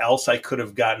where else I could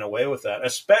have gotten away with that,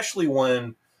 especially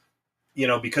when,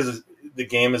 because the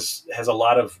game has a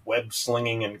lot of web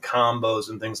slinging and combos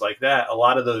and things like that. A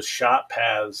lot of those shot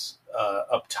paths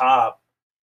up top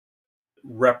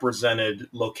represented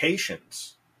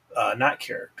locations, not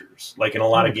characters. Like, in a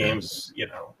lot of games,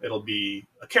 it'll be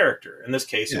a character. In this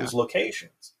case, it was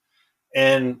locations.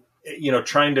 And,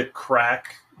 trying to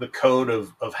crack the code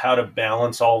of how to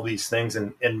balance all these things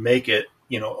and make it,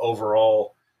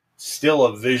 overall still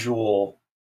a visual,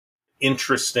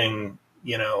 interesting,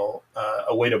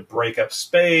 a way to break up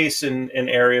space in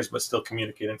areas, but still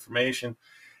communicate information.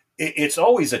 It's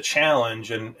always a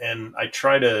challenge. And I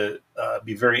try to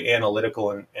be very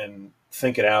analytical and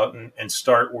think it out and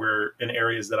start where, in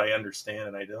areas that I understand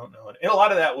and I don't know. And a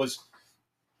lot of that was,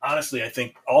 honestly, I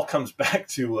think all comes back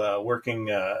to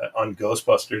working on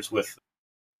Ghostbusters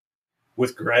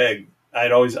with Greg.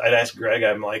 I'd ask Greg,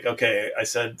 I'm like, okay, I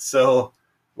said, so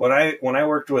when I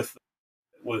worked with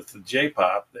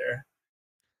J-Pop there,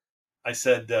 I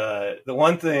said, the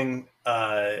one thing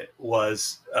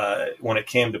was when it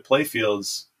came to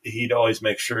playfields, he'd always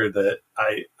make sure that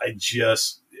I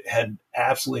just had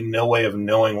absolutely no way of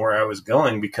knowing where I was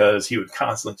going, because he would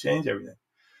constantly change everything.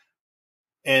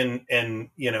 And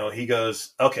he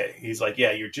goes, okay, he's like,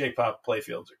 yeah, your J-Pop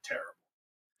playfields are terrible.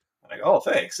 I'm like, oh,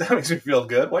 thanks. That makes me feel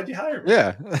good. Why'd you hire me?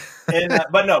 Yeah. And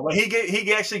but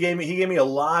he actually gave me a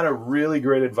lot of really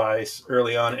great advice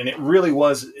early on, and it really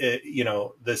was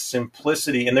the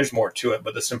simplicity, and there's more to it,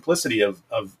 but the simplicity of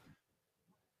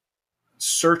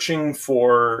searching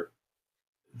for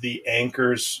the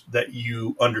anchors that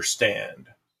you understand,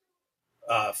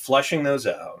 fleshing those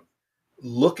out,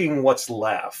 looking what's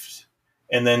left,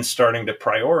 and then starting to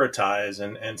prioritize,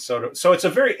 and so it's a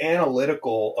very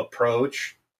analytical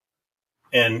approach.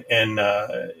 And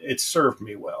it served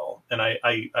me well, and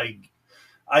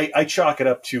I chalk it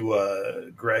up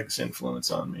to Greg's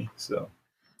influence on me. So,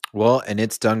 well, and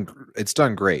it's done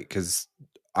great, because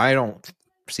I don't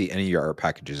see any of your art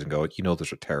packages and go,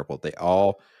 those are terrible. They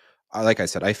all, like I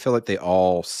said, I feel like they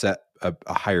all set a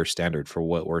higher standard for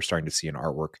what we're starting to see in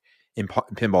artwork in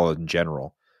pinball in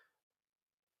general.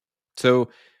 So,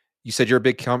 you said you're a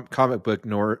big comic book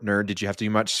nerd. Did you have to do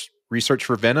much research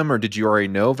for Venom, or did you already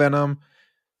know Venom?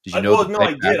 Did you know?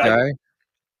 I did.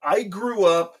 I grew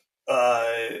up.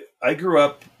 I grew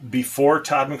up before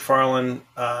Todd McFarlane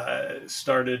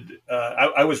started.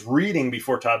 I was reading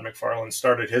before Todd McFarlane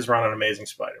started his run on Amazing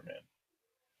Spider-Man.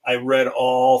 I read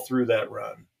all through that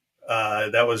run.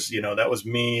 That was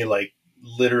me, like,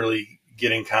 literally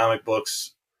getting comic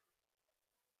books,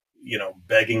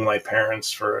 begging my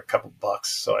parents for a couple bucks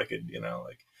so I could,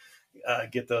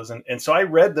 get those. And so I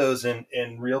read those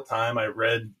in real time. I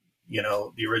read,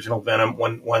 the original Venom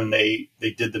when they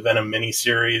did the Venom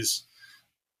miniseries.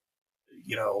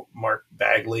 Mark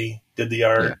Bagley did the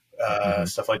art,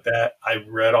 stuff like that. I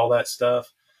read all that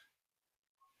stuff.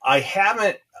 I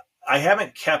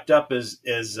haven't kept up as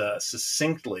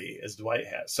succinctly as Dwight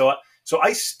has. So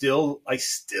I still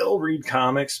read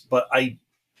comics, but I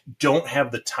don't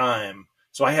have the time.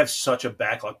 So I have such a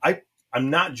backlog. I'm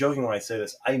not joking when I say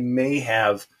this. I may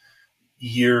have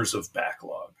years of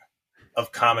backlog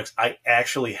of comics I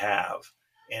actually have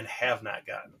and have not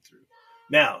gotten through.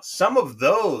 Now, some of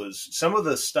the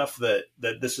stuff that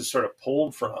this is sort of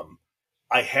pulled from,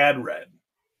 I had read,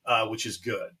 which is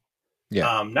good.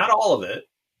 Yeah. Not all of it.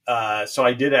 So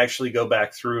I did actually go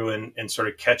back through and sort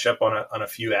of catch up on a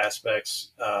few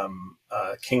aspects.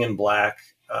 King in Black,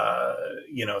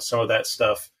 some of that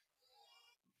stuff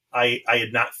I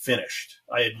had not finished.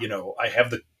 I had,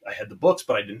 I had the books,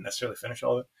 but I didn't necessarily finish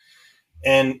all of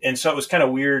it. And so it was kind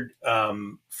of weird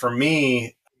for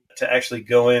me to actually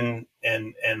go in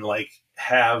and like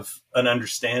have an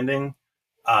understanding,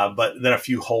 but then a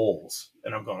few holes.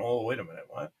 And I'm going, oh, wait a minute,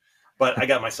 what? But I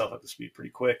got myself up to speed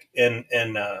pretty quick. And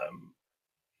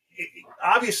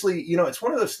obviously, it's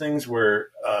one of those things where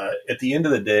at the end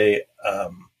of the day,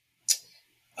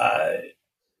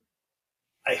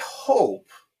 I hope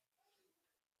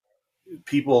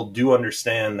people do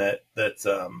understand that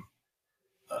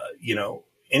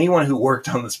anyone who worked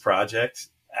on this project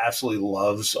absolutely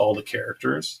loves all the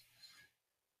characters.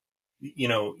 You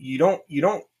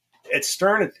don't at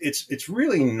Stern. It's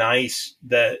really nice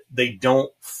that they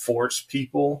don't force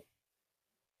people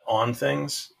on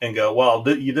things and go, well,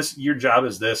 your job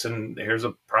is this, and here's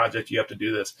a project, you have to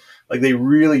do this. Like, they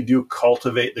really do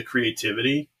cultivate the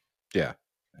creativity. Yeah.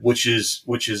 Which is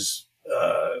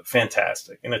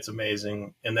fantastic. And it's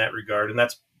amazing in that regard. And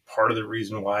that's part of the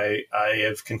reason why I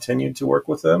have continued to work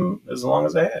with them as long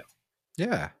as I have.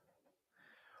 Yeah.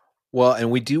 Well, and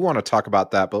we do want to talk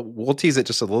about that, but we'll tease it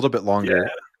just a little bit longer. Yeah.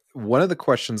 One of the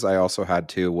questions I also had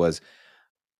too was,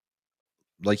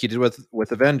 like you did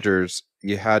with Avengers,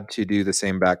 you had to do the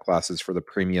same back classes for the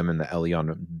Premium and the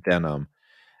Elion Venom.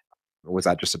 Was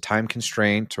that just a time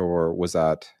constraint, or was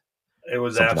that? It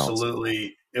was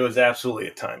absolutely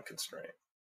a time constraint.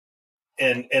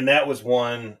 And that was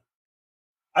one,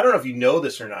 I don't know if you know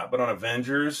this or not, but on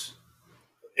Avengers,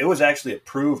 it was actually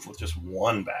approved with just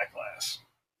one back class.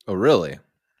 Oh, really?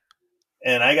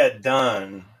 And I got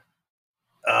done,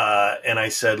 and I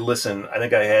said, listen, I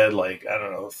think I had like, I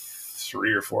don't know,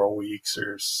 3 or 4 weeks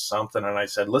or something. And I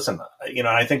said, listen,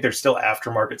 I think there's still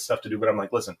aftermarket stuff to do, but I'm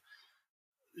like, listen,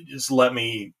 just let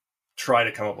me try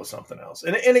to come up with something else.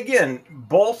 And again,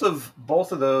 both of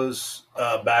those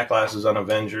back classes on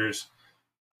Avengers,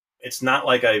 it's not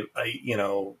like I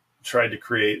tried to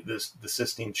create the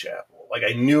Sistine Chapel. Like,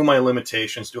 I knew my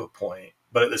limitations to a point,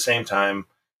 but at the same time,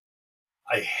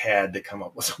 I had to come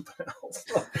up with something else.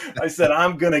 I said,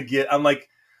 I'm like,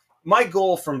 my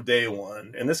goal from day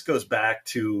one, and this goes back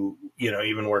to,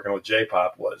 even working with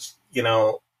J-Pop, was,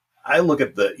 I look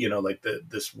at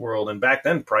this world, and back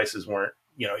then prices weren't,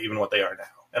 even what they are now.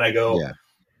 And I go, yeah,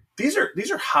 these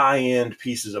are high-end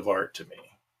pieces of art to me.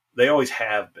 They always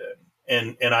have been.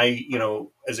 And I,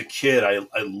 as a kid, I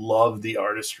loved the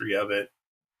artistry of it.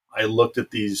 I looked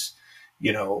at these,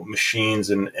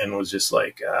 machines and was just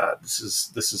like, this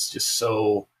is just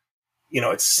so,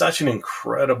 it's such an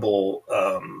incredible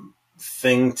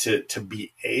thing to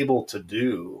be able to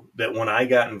do, that when I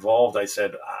got involved, I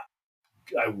said,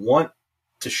 I want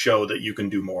to show that you can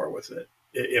do more with it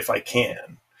if I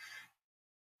can.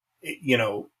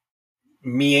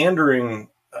 Meandering.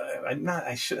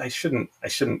 I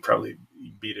shouldn't probably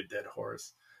beat a dead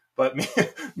horse, but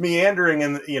meandering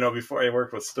in, before I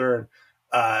worked with Stern,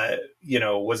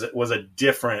 was a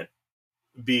different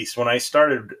beast. When I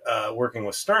started working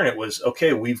with Stern, it was,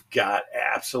 okay, we've got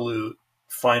absolute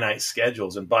finite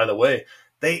schedules. And by the way,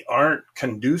 they aren't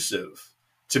conducive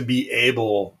to be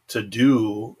able to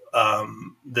do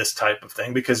this type of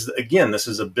thing, because again, this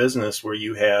is a business where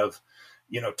you have,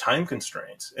 time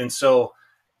constraints. And so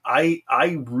I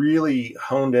really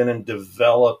honed in and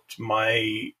developed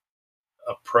my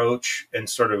approach and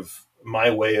sort of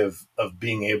my way of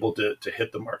being able to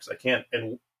hit the marks I can.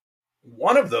 And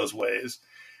one of those ways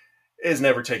is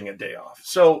never taking a day off.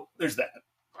 So there's that.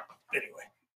 Anyway,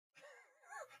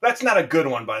 that's not a good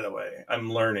one, by the way.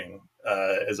 I'm learning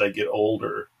as I get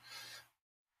older.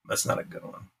 That's not a good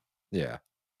one. Yeah.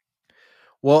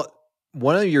 Well,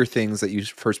 one of your things that you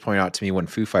first pointed out to me when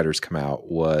Foo Fighters come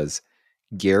out was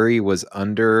Gary was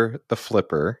under the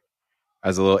flipper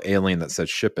as a little alien that said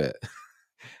 "ship it."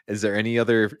 Is there any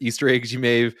other Easter eggs you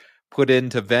may have put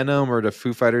into Venom or to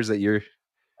Foo Fighters that you're?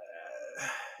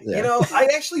 I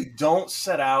actually don't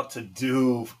set out to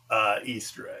do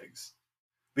Easter eggs,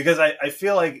 because I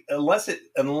feel like unless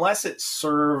it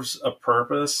serves a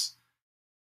purpose,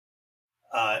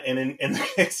 and in the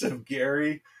case of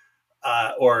Gary,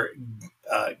 or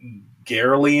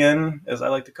Garlian, as I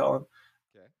like to call him.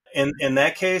 In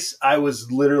that case, I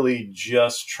was literally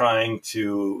just trying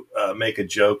to make a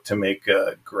joke to make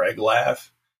Greg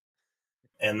laugh,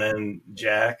 and then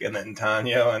Jack, and then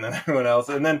Tanya, and then everyone else,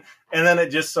 and then it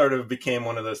just sort of became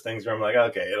one of those things where I'm like,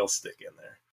 okay, it'll stick in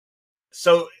there.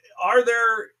 So are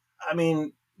there? I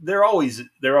mean, there always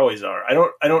are. I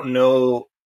don't know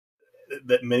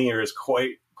that many are as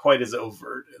quite as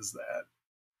overt as that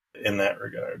in that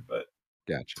regard, but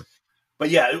gotcha. But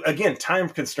yeah, again, time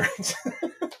constraints.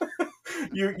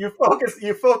 You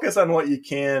focus on what you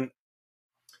can.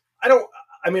 I don't.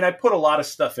 I mean, I put a lot of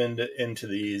stuff into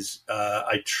these.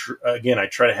 I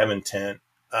try to have intent.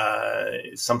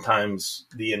 Sometimes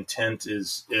the intent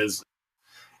is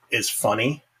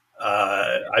funny.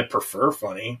 I prefer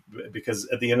funny because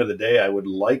at the end of the day, I would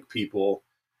like people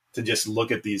to just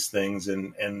look at these things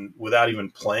and without even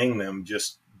playing them,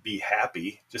 just be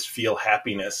happy, just feel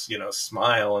happiness,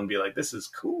 smile and be like, this is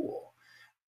cool.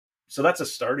 So that's a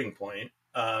starting point.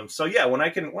 So yeah, when I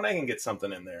can get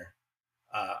something in there,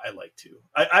 I like to.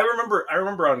 I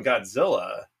remember on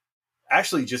Godzilla,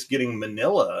 actually just getting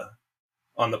Manila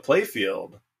on the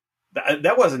playfield.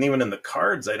 That wasn't even in the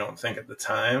cards, I don't think, at the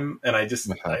time. And I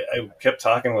kept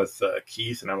talking with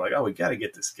Keith, and I'm like, oh, we got to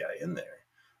get this guy in there.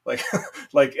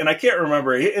 And I can't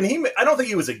remember. I don't think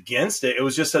he was against it. It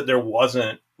was just that there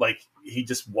wasn't, he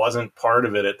just wasn't part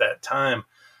of it at that time.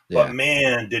 Yeah. But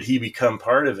man, did he become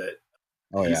part of it.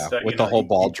 Oh, yeah. With the whole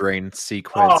ball drain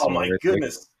sequence. Oh, my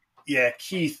goodness. Yeah,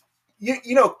 Keith.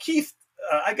 Keith,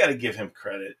 I got to give him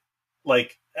credit.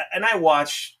 And I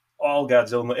watch all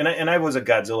Godzilla, and I was a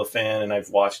Godzilla fan, and I've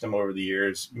watched him over the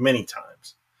years many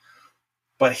times.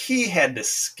 But he had to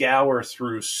scour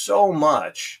through so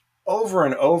much over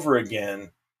and over again,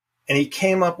 and he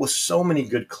came up with so many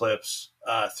good clips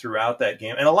throughout that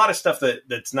game, and a lot of stuff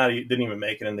didn't even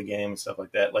make it in the game and stuff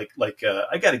like that.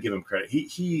 I got to give him credit.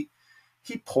 He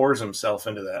pours himself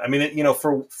into that. I mean,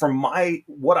 for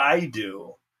what I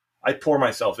do, I pour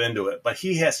myself into it, but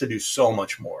he has to do so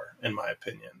much more, in my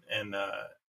opinion, and.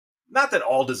 Not that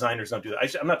all designers don't do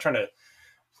that. I'm not trying to,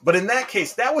 but in that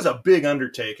case, that was a big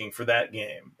undertaking for that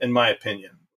game, in my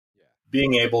opinion. Yeah.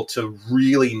 Being able to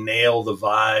really nail the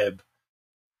vibe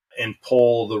and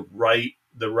pull the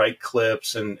right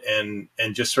clips and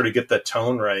just sort of get the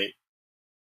tone right.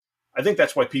 I think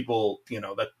that's why people,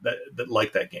 that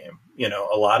like that game.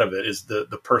 A lot of it is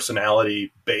the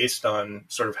personality based on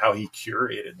sort of how he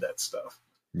curated that stuff.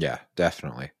 Yeah,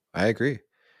 definitely. I agree.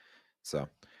 So,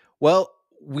 well,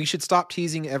 we should stop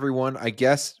teasing everyone. I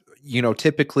guess,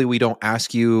 typically we don't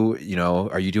ask you,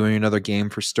 are you doing another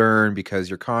game for Stern because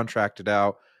you're contracted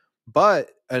out? But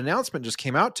an announcement just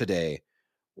came out today.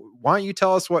 Why don't you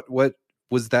tell us what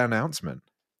was that announcement?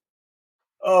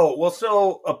 Oh, well,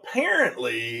 so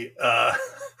apparently, I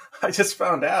just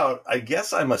found out, I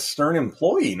guess I'm a Stern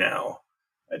employee now.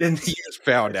 I didn't. You just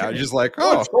found out. You're just like,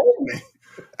 oh. Told me.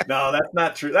 No, that's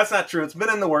not true. That's not true. It's been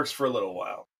in the works for a little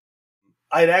while.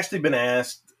 I had actually been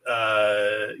asked,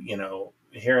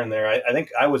 here and there. I think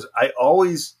I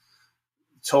always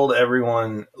told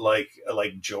everyone like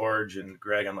George and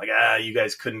Greg, I'm like, you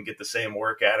guys couldn't get the same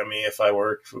work out of me if I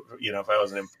worked, if I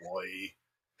was an employee,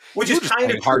 which is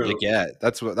kind of hard to get.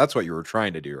 That's what you were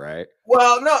trying to do, right?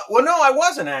 Well, no, I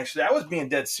wasn't actually. I was being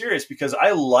dead serious because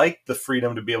I liked the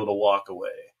freedom to be able to walk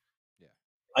away. Yeah.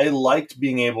 I liked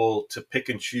being able to pick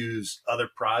and choose other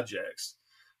projects.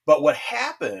 But what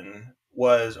happened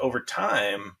was over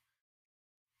time,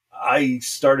 I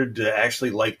started to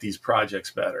actually like these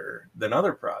projects better than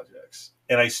other projects.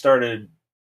 And I started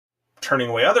turning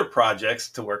away other projects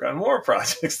to work on more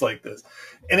projects like this.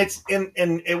 And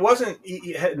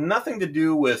it had nothing to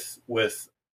do with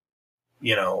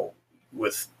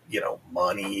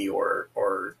money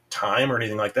or time or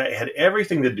anything like that. It had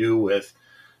everything to do with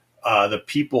the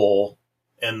people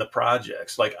and the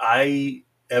projects. Like, I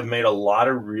have made a lot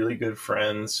of really good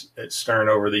friends at Stern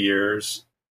over the years,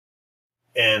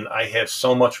 and I have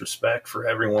so much respect for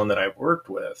everyone that I've worked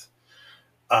with.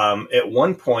 At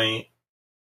one point,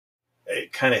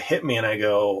 it kind of hit me, and I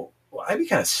go, well, I'd be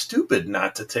kind of stupid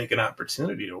not to take an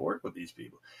opportunity to work with these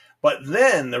people. But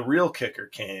then the real kicker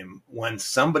came when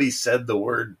somebody said the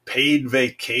word paid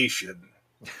vacation.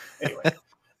 Anyway.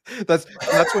 That's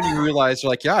when you realize you're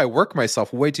like, yeah, I work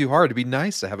myself way too hard to be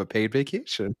nice to have a paid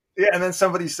vacation. Yeah, and then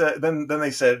somebody said, then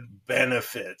they said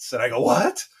benefits, and I go,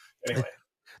 what? Anyway,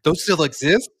 those still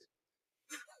exist?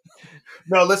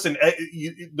 No, listen,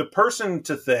 the person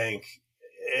to thank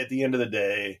at the end of the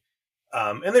day,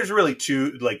 and there's really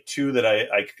two that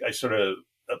I sort of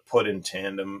put in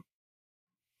tandem.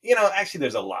 Actually,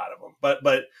 there's a lot of them,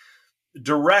 but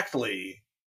directly,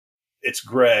 it's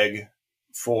Greg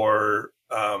for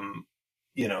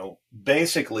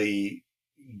basically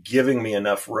giving me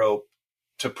enough rope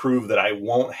to prove that I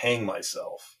won't hang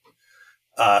myself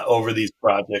over these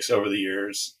projects over the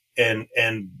years, and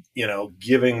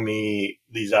giving me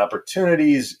these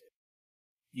opportunities,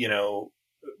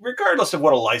 regardless of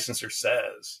what a licenser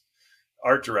says.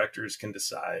 Art directors can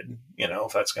decide,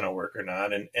 if that's going to work or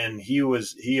not. And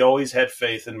he always had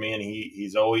faith in me, and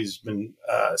he's always been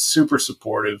super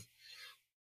supportive,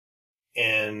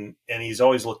 and he's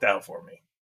always looked out for me.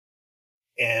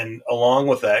 And along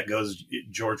with that goes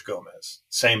George Gomez.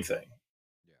 Same thing.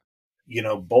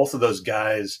 Both of those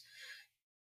guys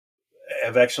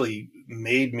have actually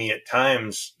made me at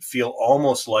times feel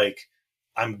almost like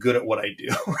I'm good at what I do,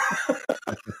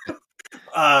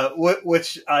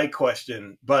 which I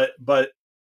question. But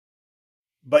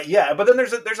yeah. But then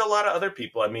there's a lot of other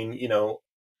people. I mean,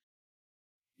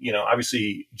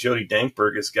 obviously Jody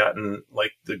Dankberg has gotten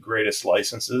like the greatest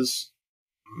licenses,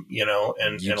 and You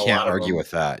a can't lot of argue them.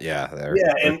 with that. Yeah, Yeah, they're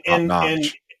and top and and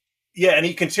notch. yeah, and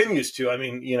he continues to. I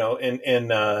mean,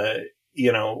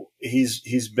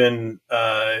 he's been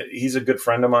he's a good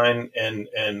friend of mine, and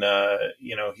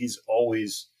he's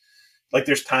always like,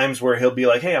 there's times where he'll be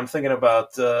like, hey, I'm thinking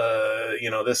about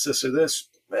this or this.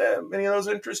 Any of those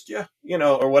interest you?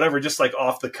 Or whatever, just like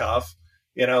off the cuff,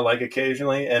 like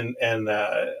occasionally, and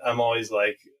I'm always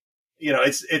like,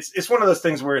 it's one of those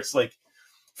things where it's like,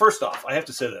 first off, I have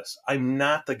to say this: I'm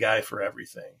not the guy for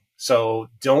everything. So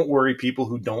don't worry, people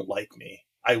who don't like me.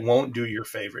 I won't do your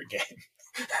favorite game.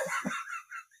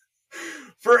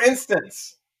 For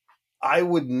instance, I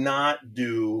would not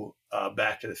do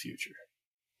Back to the Future,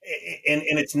 and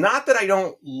it's not that I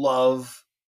don't love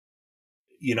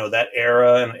that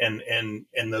era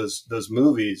and those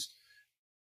movies.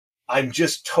 I'm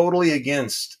just totally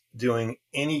against doing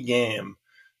any game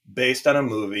based on a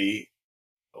movie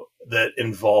that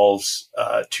involves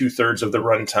 2/3 of the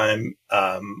runtime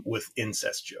with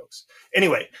incest jokes.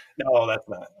 Anyway, no, that's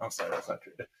not. I'm sorry, that's not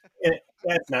true.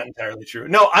 That's not entirely true.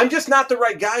 No, I'm just not the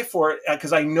right guy for it,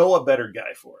 because I know a better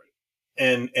guy for it,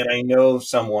 and I know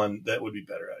someone that would be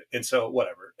better at it. And so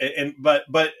whatever.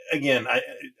 But again,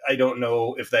 I don't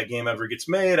know if that game ever gets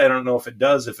made. I don't know if it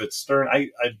does. If it's Stern,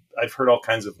 I've heard all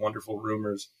kinds of wonderful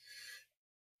rumors.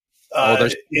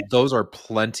 Those are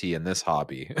plenty in this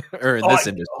hobby or in Oh, this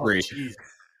industry. geez.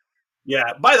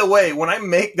 Yeah. By the way, when I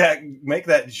make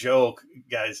that joke,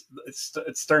 guys,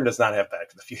 Stern does not have Back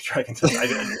to the Future. I can tell you.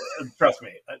 Trust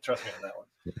me on that one.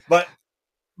 But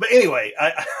anyway,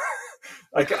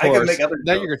 I can make other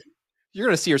now jokes. you're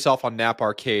gonna see yourself on Nap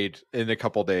Arcade in a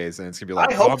couple days, and it's gonna be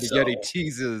like, I hope Zombie so. Yeti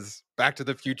teases Back to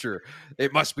the Future.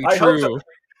 It must be I hope so. true.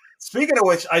 Speaking of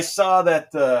which, I saw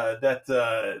that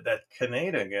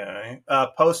Canada guy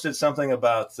posted something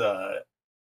about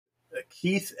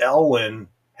Keith Elwin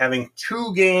having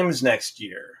 2 games next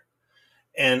year.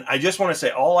 And I just want to say,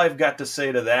 all I've got to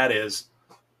say to that is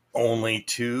only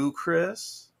 2,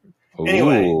 Chris. Ooh.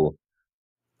 Anyway.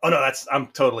 Oh no, that's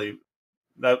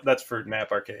for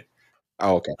Nap Arcade.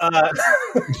 Oh, okay.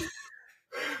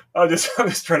 I'm just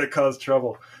trying to cause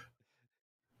trouble.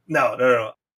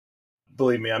 No.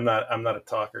 Believe me, I'm not a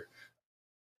talker.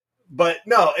 But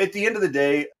no, at the end of the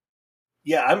day,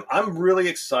 yeah, I'm really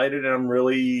excited, and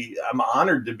I'm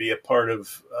honored to be a part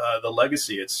of the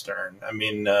legacy at Stern. I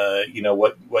mean,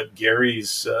 what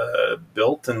Gary's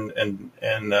built and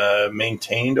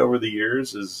maintained over the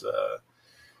years is,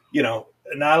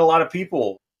 not a lot of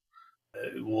people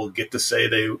will get to say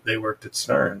they worked at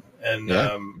Stern, and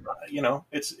Yeah.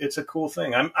 it's a cool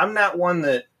thing. I'm not one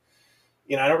that,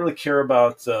 I don't really care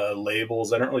about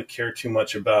labels. I don't really care too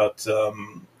much about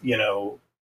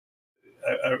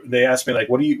they asked me, like,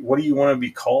 what do you want to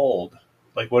be called?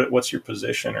 Like, what's your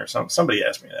position or something? Somebody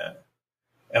asked me that,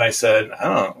 and I said, I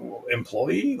don't know,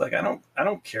 employee. Like, I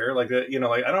don't care. Like that,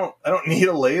 like I don't need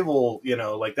a label.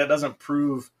 Like that doesn't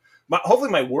prove. Hopefully,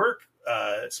 my work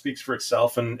speaks for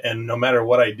itself, and no matter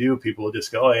what I do, people will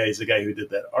just go, oh yeah, he's the guy who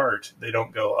did that art. They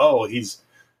don't go, oh, he's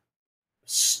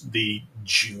the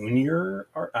junior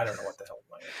art. I don't know what the hell.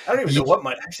 I don't even know what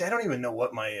I don't even know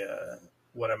what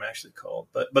what I'm actually called,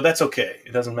 but that's okay.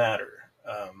 It doesn't matter.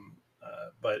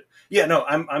 But yeah, no,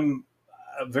 I'm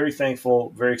very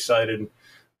thankful, very excited,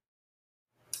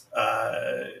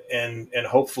 and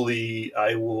hopefully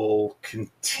I will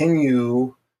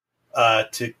continue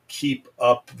to keep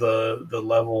up the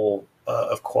level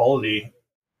of quality,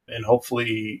 and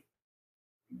hopefully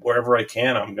wherever I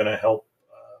can, I'm going to help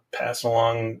pass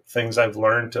along things I've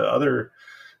learned to other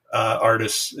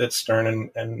artists at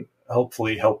Stern, and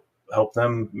hopefully help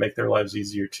them make their lives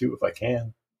easier too, if I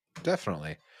can.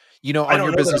 Definitely. I On don't your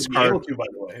know that business I'd be card, able to, by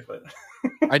the way, but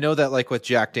I know that, like, with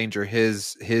Jack Danger,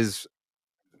 his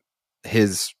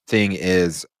thing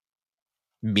is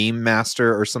meme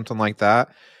master or something like that.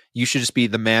 You should just be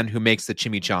the man who makes the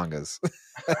chimichangas.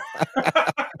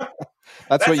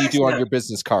 That's what you do on your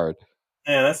business card.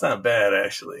 Yeah, that's not bad,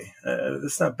 actually.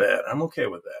 That's not bad. I'm okay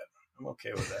with that.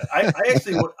 I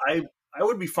actually would. I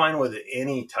would be fine with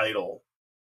any title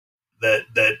that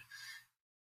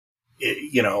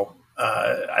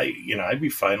I'd be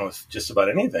fine with just about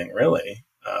anything, really.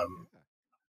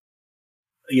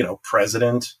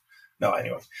 President, No,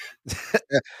 anyway,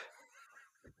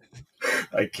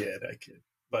 I kid.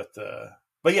 But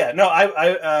yeah, no,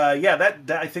 yeah,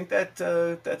 that I think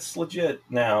that's legit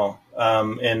now.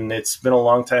 And it's been a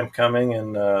long time coming.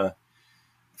 And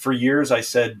for years I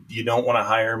said, you don't want to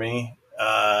hire me.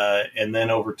 And then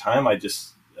over time, I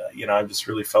just, I just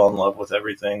really fell in love with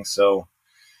everything. So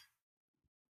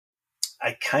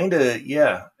I kind of,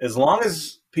 yeah, as long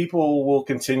as people will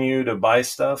continue to buy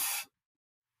stuff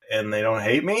and they don't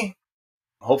hate me,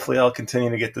 hopefully I'll continue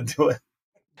to get to do it.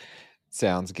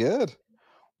 Sounds good.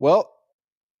 Well,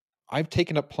 I've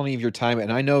taken up plenty of your time,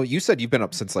 and I know you said you've been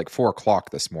up since like 4 o'clock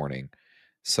this morning.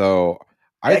 So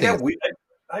I Yeah, think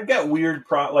I got weird.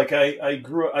 Like I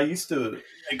grew up.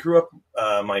 I grew up.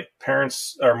 My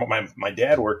parents or my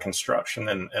dad worked construction,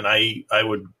 and I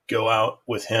would go out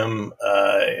with him,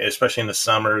 especially in the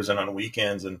summers and on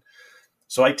weekends. And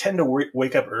so I tend to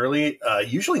wake up early.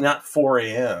 Usually not 4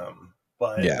 a.m.,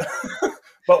 but yeah.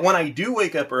 but when I do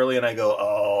wake up early and I go,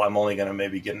 oh, I'm only going to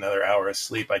maybe get another hour of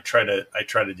sleep. I try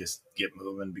to just get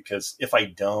moving, because if I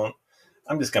don't,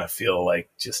 I'm just going to feel like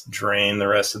just drained the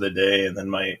rest of the day. And then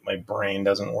my brain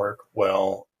doesn't work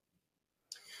well.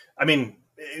 I mean,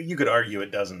 you could argue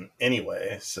it doesn't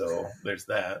anyway. So there's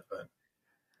that.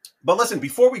 But listen,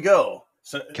 before we go,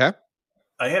 so Okay.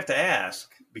 I have to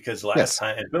ask, because Yes.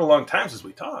 time, it's been a long time since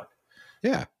we talked.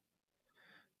 Yeah.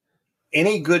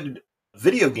 Any good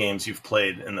video games you've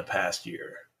played in the past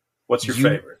year? What's your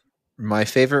favorite? My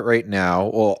favorite right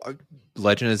now, well,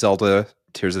 Legend of Zelda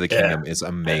Tears of the Kingdom is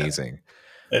amazing.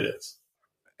 Yeah, it is.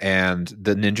 And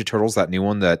the Ninja Turtles, that new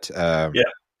one, that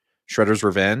Shredder's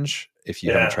Revenge, if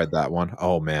you haven't tried that one,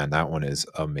 oh man, that one is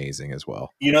amazing as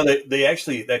well. They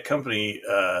actually, that company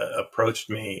approached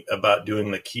me about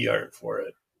doing the key art for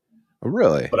it. Oh,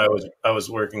 really? But I was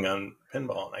working on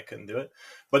pinball and I couldn't do it.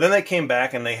 But then they came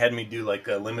back and they had me do like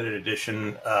a limited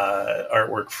edition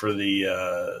artwork for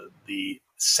the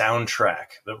soundtrack,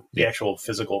 the actual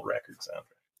physical record soundtrack.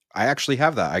 I actually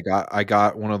have that. I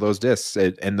got one of those discs,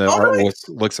 and the artwork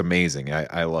looks amazing.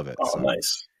 I love it. Oh, so.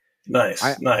 Nice.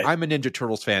 I'm a Ninja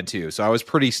Turtles fan too, so I was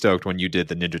pretty stoked when you did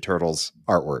the Ninja Turtles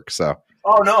artwork. So.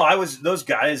 Oh no, those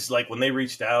guys, like when they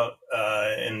reached out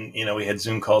and we had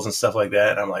Zoom calls and stuff like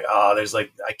that. And I'm like, there's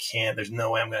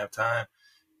no way I'm gonna have time.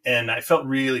 And I felt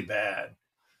really bad.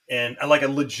 And I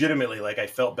legitimately, I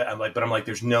felt bad. I'm like,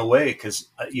 there's no way. Because,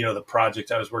 the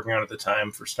project I was working on at the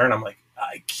time for Stern, I'm like,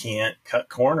 I can't cut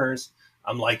corners.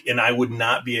 I'm like, and I would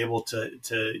not be able to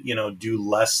do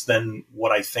less than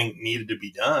what I think needed to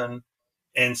be done.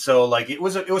 And so it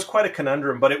was quite a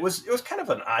conundrum, but it was kind of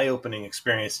an eye-opening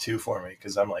experience too for me.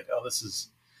 Because I'm like, oh, this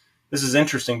is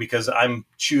interesting, because I'm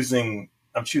choosing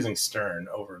Stern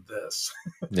over this.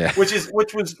 Yeah. which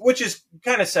is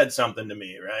kind of said something to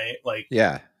me, right?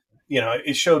 Yeah.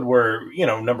 It showed where,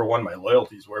 number one, my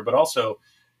loyalties were, but also,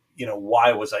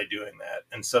 why was I doing that?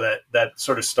 And so that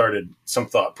sort of started some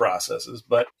thought processes,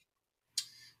 but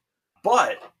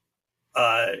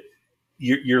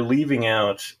you're leaving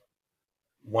out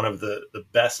one of the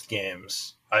best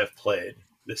games I've played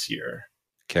this year.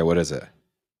 Okay. What is it?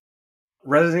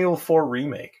 Resident Evil 4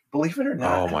 Remake. Believe it or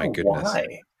not. Oh my goodness.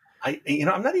 Why?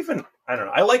 I'm not even, I don't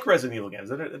know. I like Resident Evil games.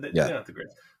 They're not the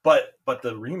greatest, but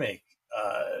the remake,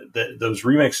 those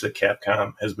remakes that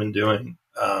Capcom has been doing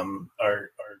are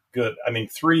good. I mean,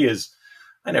 3 is,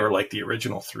 I never liked the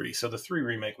original 3, so the 3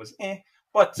 remake was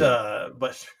but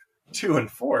 2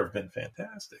 and 4 have been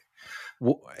fantastic.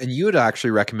 Well, and you had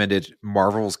actually recommended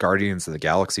Marvel's Guardians of the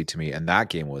Galaxy to me, and that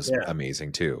game was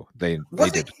amazing too. They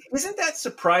did. Isn't that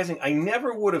surprising? I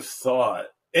never would have thought,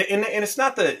 and it's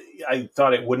not that I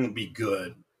thought it wouldn't be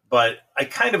good, but I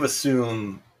kind of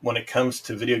assume when it comes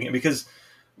to video games, because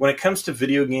when it comes to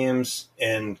video games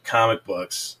and comic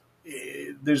books,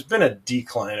 there's been a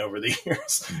decline over the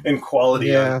years in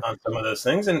quality on some of those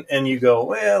things, and you go,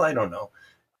 well, I don't know.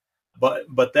 But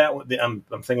that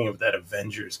I'm thinking of that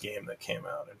Avengers game that came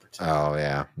out in particular. Oh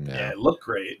yeah, it looked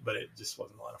great, but it just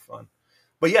wasn't a lot of fun.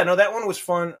 But yeah, no, that one was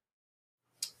fun.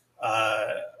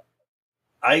 I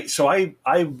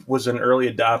was an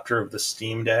early adopter of the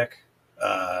Steam Deck.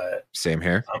 Same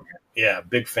here.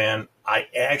 Big fan. I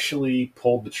actually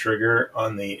pulled the trigger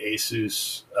on the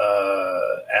Asus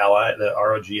Ally, the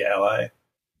ROG Ally.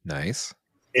 Nice.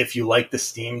 If you like the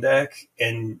Steam Deck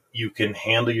and you can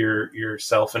handle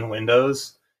yourself in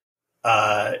Windows,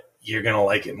 you're going to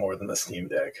like it more than the Steam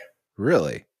Deck.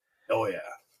 Really? Oh, yeah.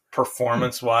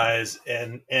 Performance-wise,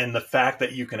 and the fact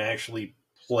that you can actually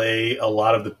play a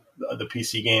lot of the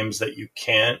PC games that you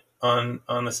can't on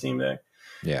the Steam Deck.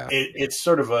 Yeah. It's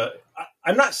sort of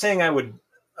I'm not saying I would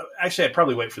Actually, I'd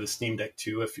probably wait for the Steam Deck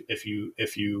too,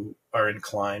 if you are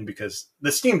inclined, because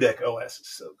the Steam Deck OS is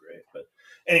so great. But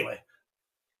anyway,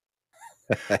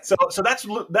 so that's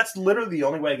literally the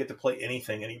only way I get to play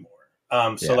anything anymore.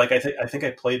 So Yeah. like I think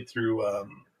I played through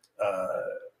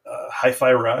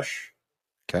Hi-Fi Rush.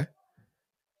 Okay.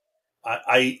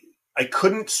 I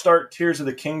couldn't start Tears of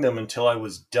the Kingdom until I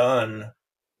was done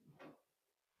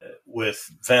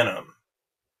with Venom,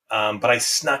 but I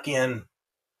snuck in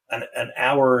an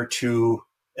hour or two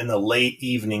in the late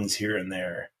evenings here and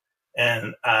there,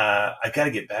 and I got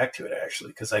to get back to it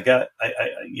actually, because whatever.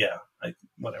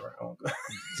 I won't go.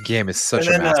 The game is such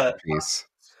And a then, masterpiece.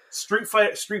 Street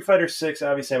Fighter 6.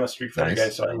 Obviously, I'm a Street Fighter guy,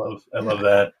 so I love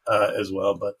that as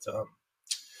well. But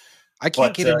I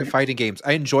can't get into fighting games.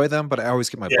 I enjoy them, but I always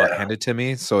get my butt handed to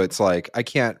me. So it's like I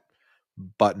can't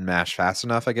button mash fast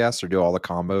enough, I guess, or do all the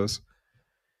combos.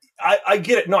 I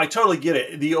get it. No, I totally get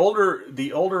it. The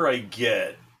older I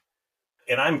get,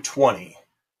 and I'm 20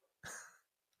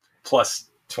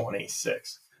 plus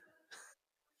 26,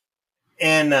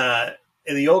 and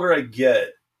the older I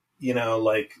get, even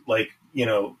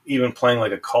playing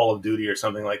like a Call of Duty or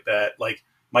something like that, like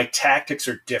my tactics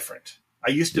are different.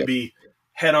 I used to be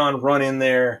head on, run in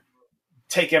there,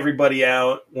 take everybody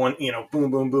out, boom,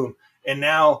 boom, boom, and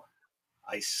now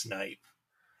I snipe.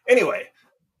 Anyway.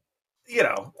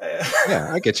 Yeah,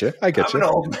 I get you. I'm an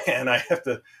old man. I have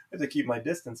to keep my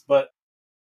distance, but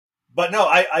no,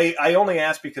 I only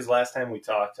asked because last time we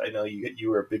talked, I know you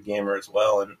were a big gamer as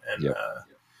well, and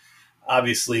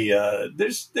obviously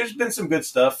there's been some good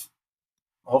stuff.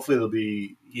 Hopefully there'll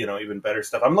be even better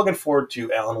stuff. I'm looking forward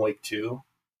to Alan Wake 2.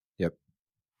 Yep.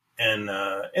 And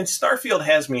Starfield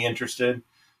has me interested.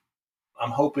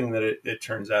 I'm hoping that it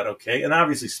turns out okay, and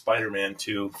obviously Spider-Man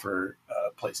 2 for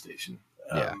PlayStation.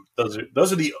 Those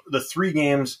are the three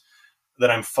games that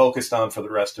I'm focused on for the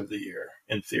rest of the year,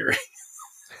 in theory.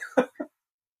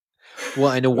 Well,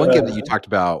 I know one game that you talked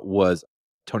about was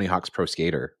Tony Hawk's Pro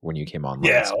Skater when you came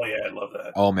online. Yeah, I love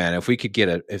that. Oh man, if we could get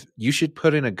if you should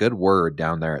put in a good word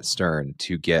down there at Stern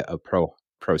to get a Pro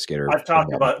Skater. I've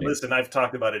talked about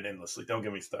it endlessly. Don't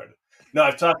get me started. No,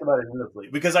 I've talked about it endlessly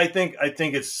because I think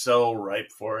it's so ripe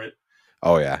for it.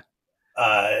 Oh yeah.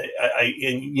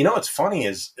 And what's funny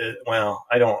is,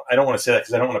 I don't want to say that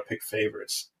because I don't want to pick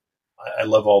favorites. I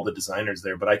love all the designers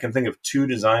there, but I can think of two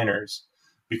designers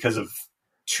because of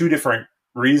two different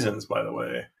reasons, by the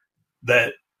way,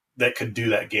 that could do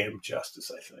that game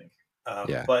justice, I think.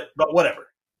 But whatever.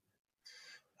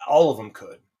 All of them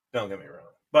could. Don't get me wrong.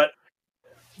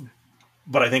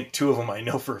 But I think two of them I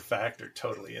know for a fact are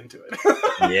totally into it.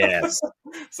 Yes.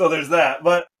 So there's that.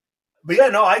 But yeah,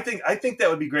 no, I think that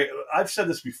would be great. I've said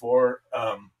this before.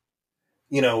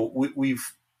 We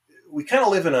kind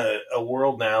of live in a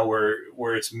world now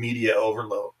where it's media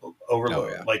overload. Oh,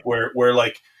 yeah. Like where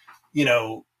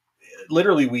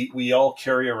literally we all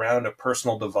carry around a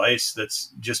personal device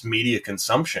that's just media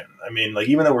consumption. I mean, like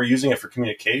even though we're using it for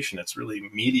communication, it's really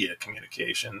media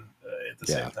communication at the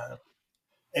same time.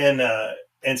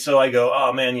 And so I go,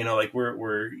 oh man, like we're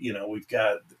we've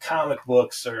got the comic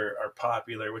books are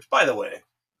popular, which by the way,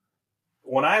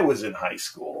 when I was in high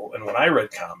school and when I read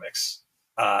comics,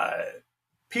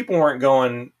 people weren't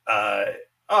going,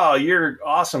 oh, you're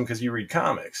awesome because you read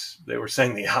comics. They were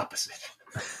saying the opposite.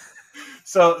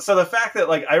 So the fact that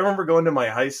like I remember going to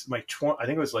I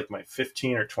think it was like my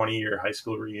 15 or 20 year high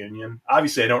school reunion.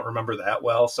 Obviously I don't remember that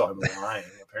well, so I'm lying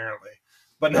apparently.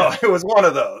 But no, it was one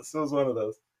of those.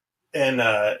 And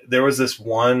there was this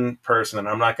one person, and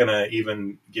I'm not going to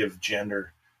even give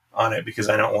gender on it because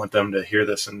I don't want them to hear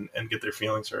this and get their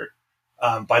feelings hurt.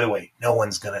 By the way, no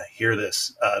one's going to hear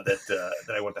this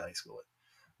that I went to high school with.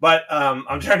 But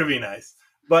I'm trying to be nice.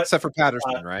 But except for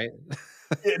Patterson, right?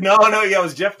 No, yeah, it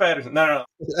was Jeff Patterson. No.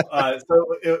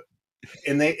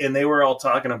 And they were all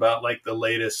talking about like the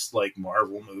latest like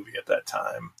Marvel movie at that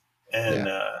time, and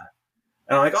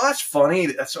I'm like, oh, that's funny.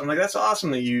 I'm like, that's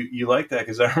awesome that you like that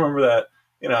because I remember that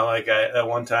like at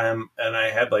one time, and I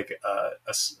had like I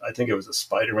think it was a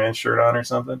Spider-Man shirt on or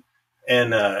something,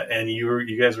 and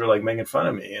you guys were like making fun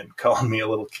of me and calling me a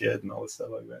little kid and all this stuff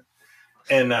like that,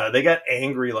 and they got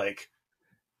angry like,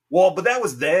 well, but that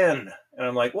was then. And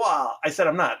I'm like, well, I said,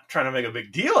 I'm not trying to make a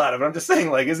big deal out of it. I'm just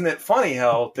saying, like, isn't it funny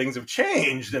how things have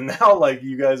changed? And now, like,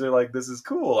 you guys are like, this is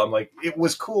cool. I'm like, it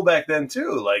was cool back then,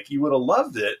 too. Like, you would have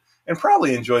loved it and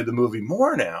probably enjoyed the movie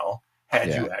more now had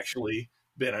you actually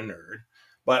been a nerd.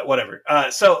 But whatever.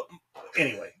 So,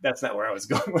 anyway, that's not where I was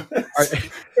going with this.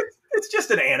 It's just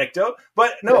an anecdote.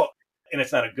 But no, and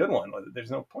it's not a good one.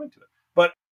 There's no point to it.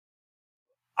 But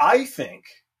I think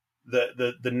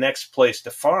the next place to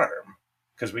farm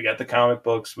because we got the comic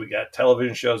books, we got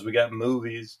television shows, we got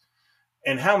movies.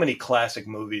 And how many classic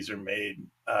movies are made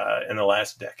in the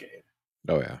last decade?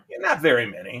 Oh yeah, not very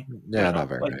many. Yeah, not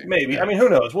very like many. Maybe. Yeah. I mean, who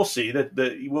knows? We'll see.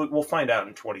 We'll find out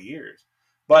in 20 years.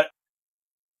 But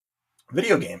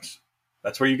video games,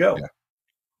 that's where you go. Yeah,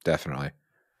 definitely.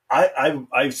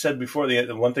 I said before,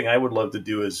 the one thing I would love to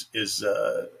do is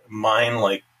mine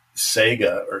like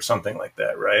Sega or something like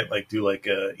that, right? Like do like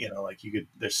like you could.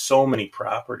 There's so many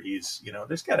properties.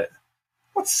 There's got to.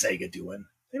 What's Sega doing?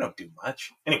 They don't do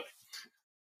much anyway.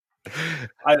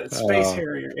 Space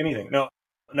Harrier, anything. No,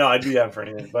 I'd be down for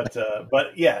anything.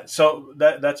 But yeah, so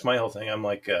that's my whole thing. I'm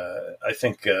like, I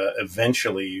think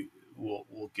eventually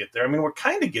we'll get there. I mean, we're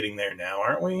kind of getting there now,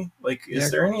 aren't we? Like,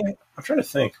 is there any? I'm trying to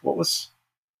think.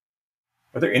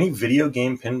 Are there any video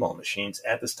game pinball machines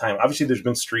at this time? Obviously, there's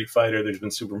been Street Fighter, there's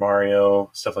been Super Mario,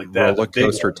 stuff like that. Roller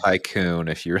Coaster Tycoon,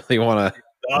 if you really want to.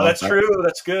 Oh, that's true.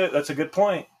 That's good. That's a good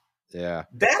point. Yeah,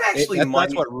 that actually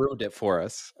that's what ruined it for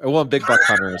us. Well, Big Buck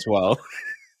Hunter as well.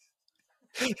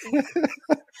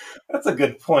 That's a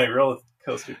good point. Roller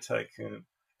Coaster Tycoon.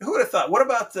 Who would have thought? What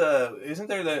about isn't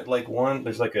there that like one?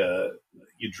 There's like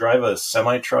you drive a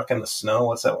semi truck in the snow.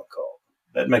 What's that one called?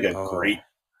 That'd make a great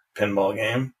pinball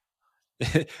game.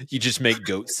 You just make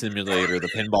Goat Simulator the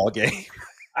pinball game.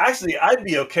 Actually, I'd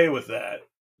be okay with that.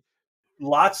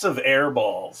 Lots of air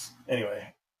balls.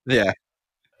 Anyway. Yeah.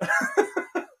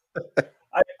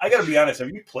 I got to be honest. Have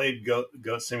you played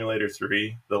Goat Simulator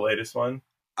 3, the latest one?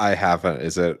 I haven't.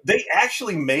 Is it? They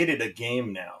actually made it a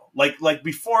game now. Like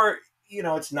before,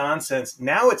 it's nonsense.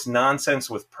 Now it's nonsense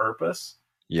with purpose.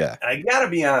 Yeah. And I got to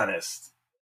be honest.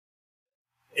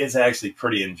 It's actually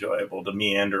pretty enjoyable to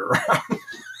meander around.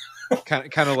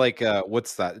 kind of like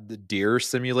what's that? The Deer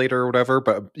Simulator or whatever,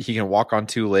 but he can walk on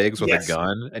two legs with a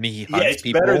gun and he hunts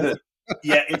people.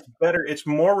 It's better. It's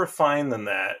more refined than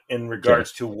that in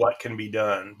regards to what can be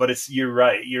done. But you're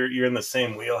right. You're in the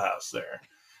same wheelhouse there.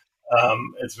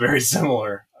 It's very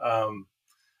similar.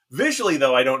 Visually,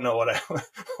 though, I don't know what I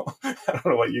don't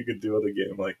know what you could do with a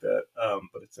game like that.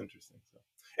 But it's interesting. So.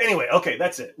 Anyway, okay,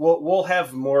 that's it. We'll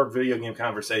have more video game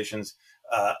conversations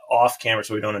off camera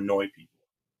so we don't annoy people.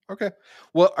 Okay.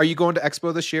 Well, are you going to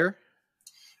Expo this year?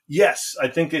 Yes, I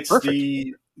think it's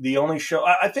the only show.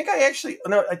 I think I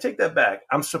take that back.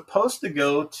 I'm supposed to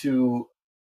go to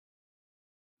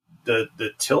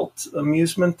the Tilt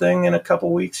amusement thing in a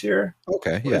couple weeks here.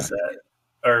 Okay, What is that?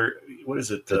 Or what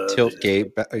is it? The Tilt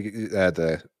Gate. I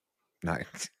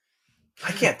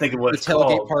can't think of what it's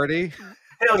called. Tailgate Party.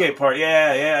 Tailgate party.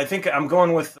 Yeah. I think I'm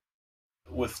going with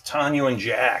Tanya and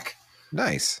Jack.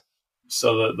 Nice.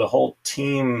 So the whole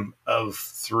team of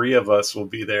 3 of us will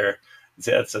be there.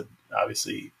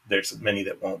 Obviously there's many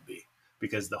that won't be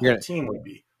because the whole team would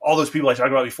be all those people I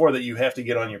talked about before that you have to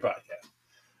get on your podcast.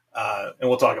 And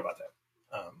we'll talk about that.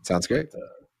 Sounds great.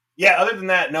 Yeah. Other than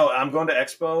that, no, I'm going to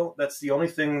Expo. That's the only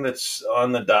thing that's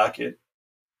on the docket.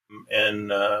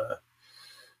 And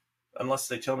unless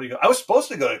they tell me to go, I was supposed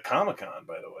to go to Comic-Con,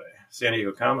 by the way, San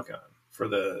Diego Comic-Con for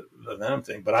the Venom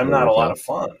thing, but I'm not a lot of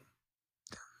fun.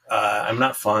 I'm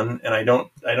not fun, and I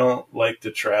don't like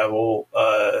to travel.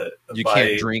 You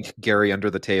can't drink Gary under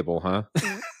the table, huh?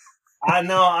 I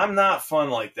know I'm not fun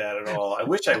like that at all. I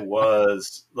wish I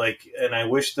was and I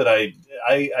wish that I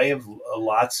have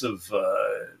lots of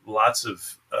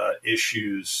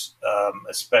issues,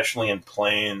 especially in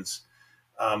planes.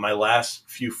 My last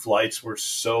few flights were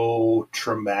so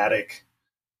traumatic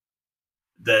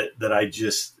that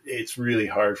it's really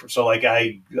hard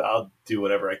I'll do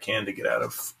whatever I can to get out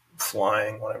of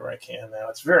flying whenever I can now.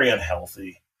 It's very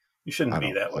unhealthy. You shouldn't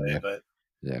be that way, but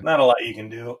not a lot you can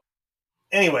do.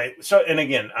 Anyway, and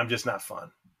again, I'm just not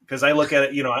fun because I look at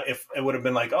it, if it would have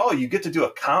been like, oh, you get to do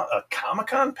a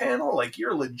Comic-Con panel, like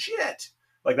you're legit.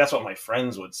 Like that's what my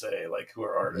friends would say, like who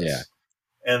are artists.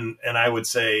 Yeah. And I would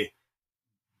say,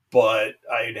 but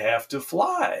I'd have to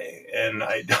fly and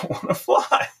I don't want to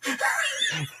fly.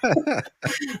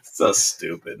 So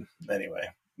stupid. Anyway,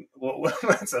 well,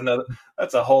 that's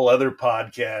a whole other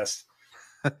podcast.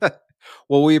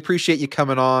 Well, we appreciate you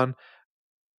coming on.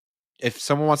 If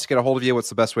someone wants to get a hold of you, what's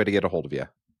the best way to get a hold of you?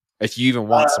 If you even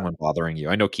want someone bothering you.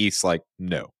 I know Keith's like,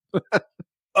 no.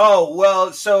 Oh,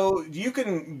 well, so you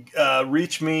can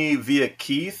reach me via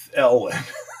Keith Elwin.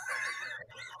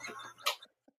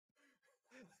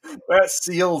 That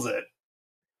seals it.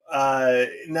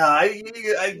 No, I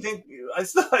think I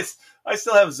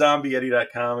still have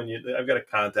zombieyeti.com and I've got a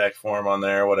contact form on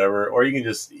there, whatever. Or you can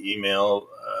just email,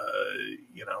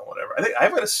 whatever. I think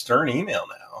I've got a Stern email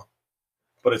now,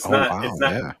 but it's not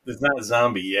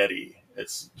Zombie Yeti.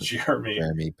 It's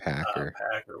Jermey Packer,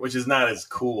 which is not as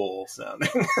cool sounding.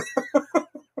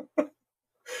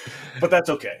 But that's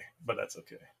okay.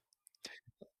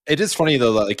 It is funny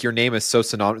though, that, like your name is so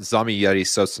synonymous. Zombie Yeti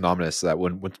is so synonymous that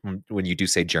when you do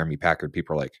say Jermey Packer,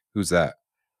 people are like, "Who's that?"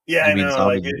 Yeah, You I mean know.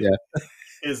 zombie? Like Yeah.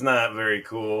 it's not very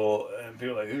cool, and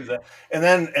people are like, "Who's that?" And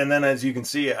then, as you can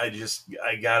see, I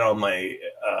got all my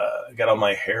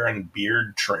hair and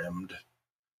beard trimmed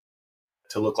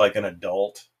to look like an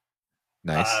adult.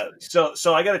 Nice.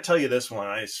 So I got to tell you this one.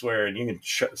 I swear, and you can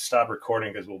stop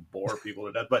recording because we'll bore people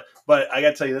to death. But I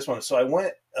got to tell you this one. So I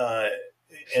went,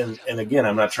 and again,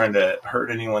 I'm not trying to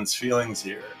hurt anyone's feelings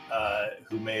here,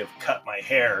 who may have cut my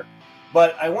hair,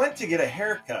 but I went to get a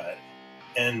haircut,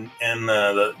 and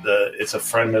it's a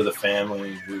friend of the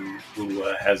family who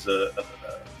has this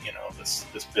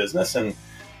business, and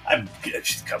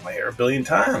she's cut my hair a billion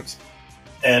times.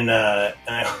 And I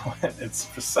went, it's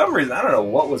for some reason, I don't know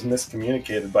what was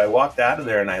miscommunicated, but I walked out of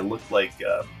there and I looked like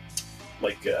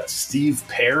Steve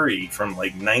Perry from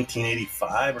like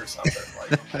 1985 or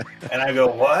something. And I go,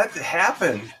 what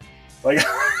happened? Like,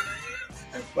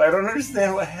 I don't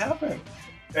understand what happened.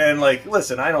 And like,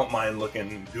 listen, I don't mind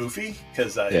looking goofy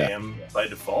because I am by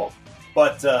default.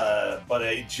 But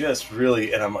I just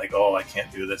really, and I'm like, oh, I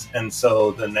can't do this. And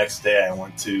so the next day I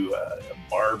went to a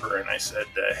barber and I said,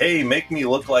 hey, make me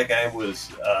look like I was,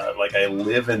 like I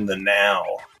live in the now.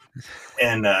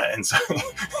 And so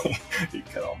he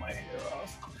cut all my hair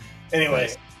off.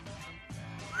 Anyway,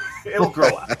 it'll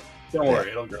grow out. Don't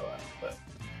worry, it'll grow out. But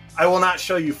I will not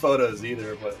show you photos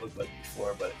either of what it looked like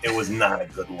before, but it was not a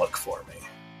good look for me.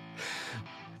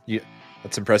 Yeah.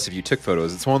 That's impressive. You took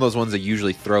photos. It's one of those ones that you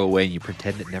usually throw away and you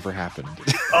pretend it never happened.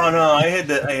 Oh no, I had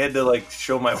to like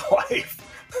show my wife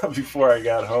before I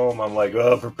got home. I'm like,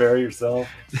 oh, prepare yourself.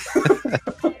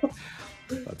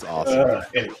 That's awesome.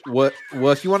 Anyway. Well,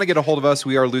 if you want to get a hold of us,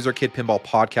 we are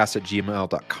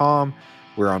loserkidpinballpodcast@gmail.com.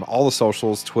 We're on all the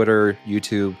socials, Twitter,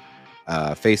 YouTube,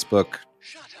 Facebook.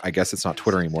 I guess it's not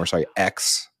Twitter anymore. Sorry,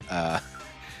 X. I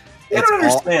don't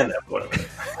understand that. Whatever.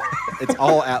 It's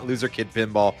all at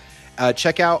loserkidpinball.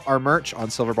 Check out our merch on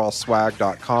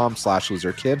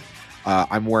silverballswag.com/loserkid.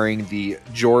 I'm wearing the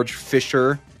George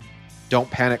Fisher Don't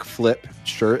Panic Flip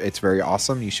shirt. It's very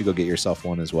awesome. You should go get yourself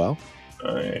one as well.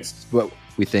 Nice. But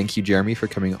we thank you, Jermey, for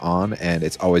coming on, and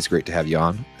it's always great to have you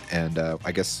on. And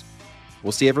I guess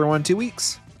we'll see everyone in 2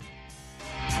 weeks.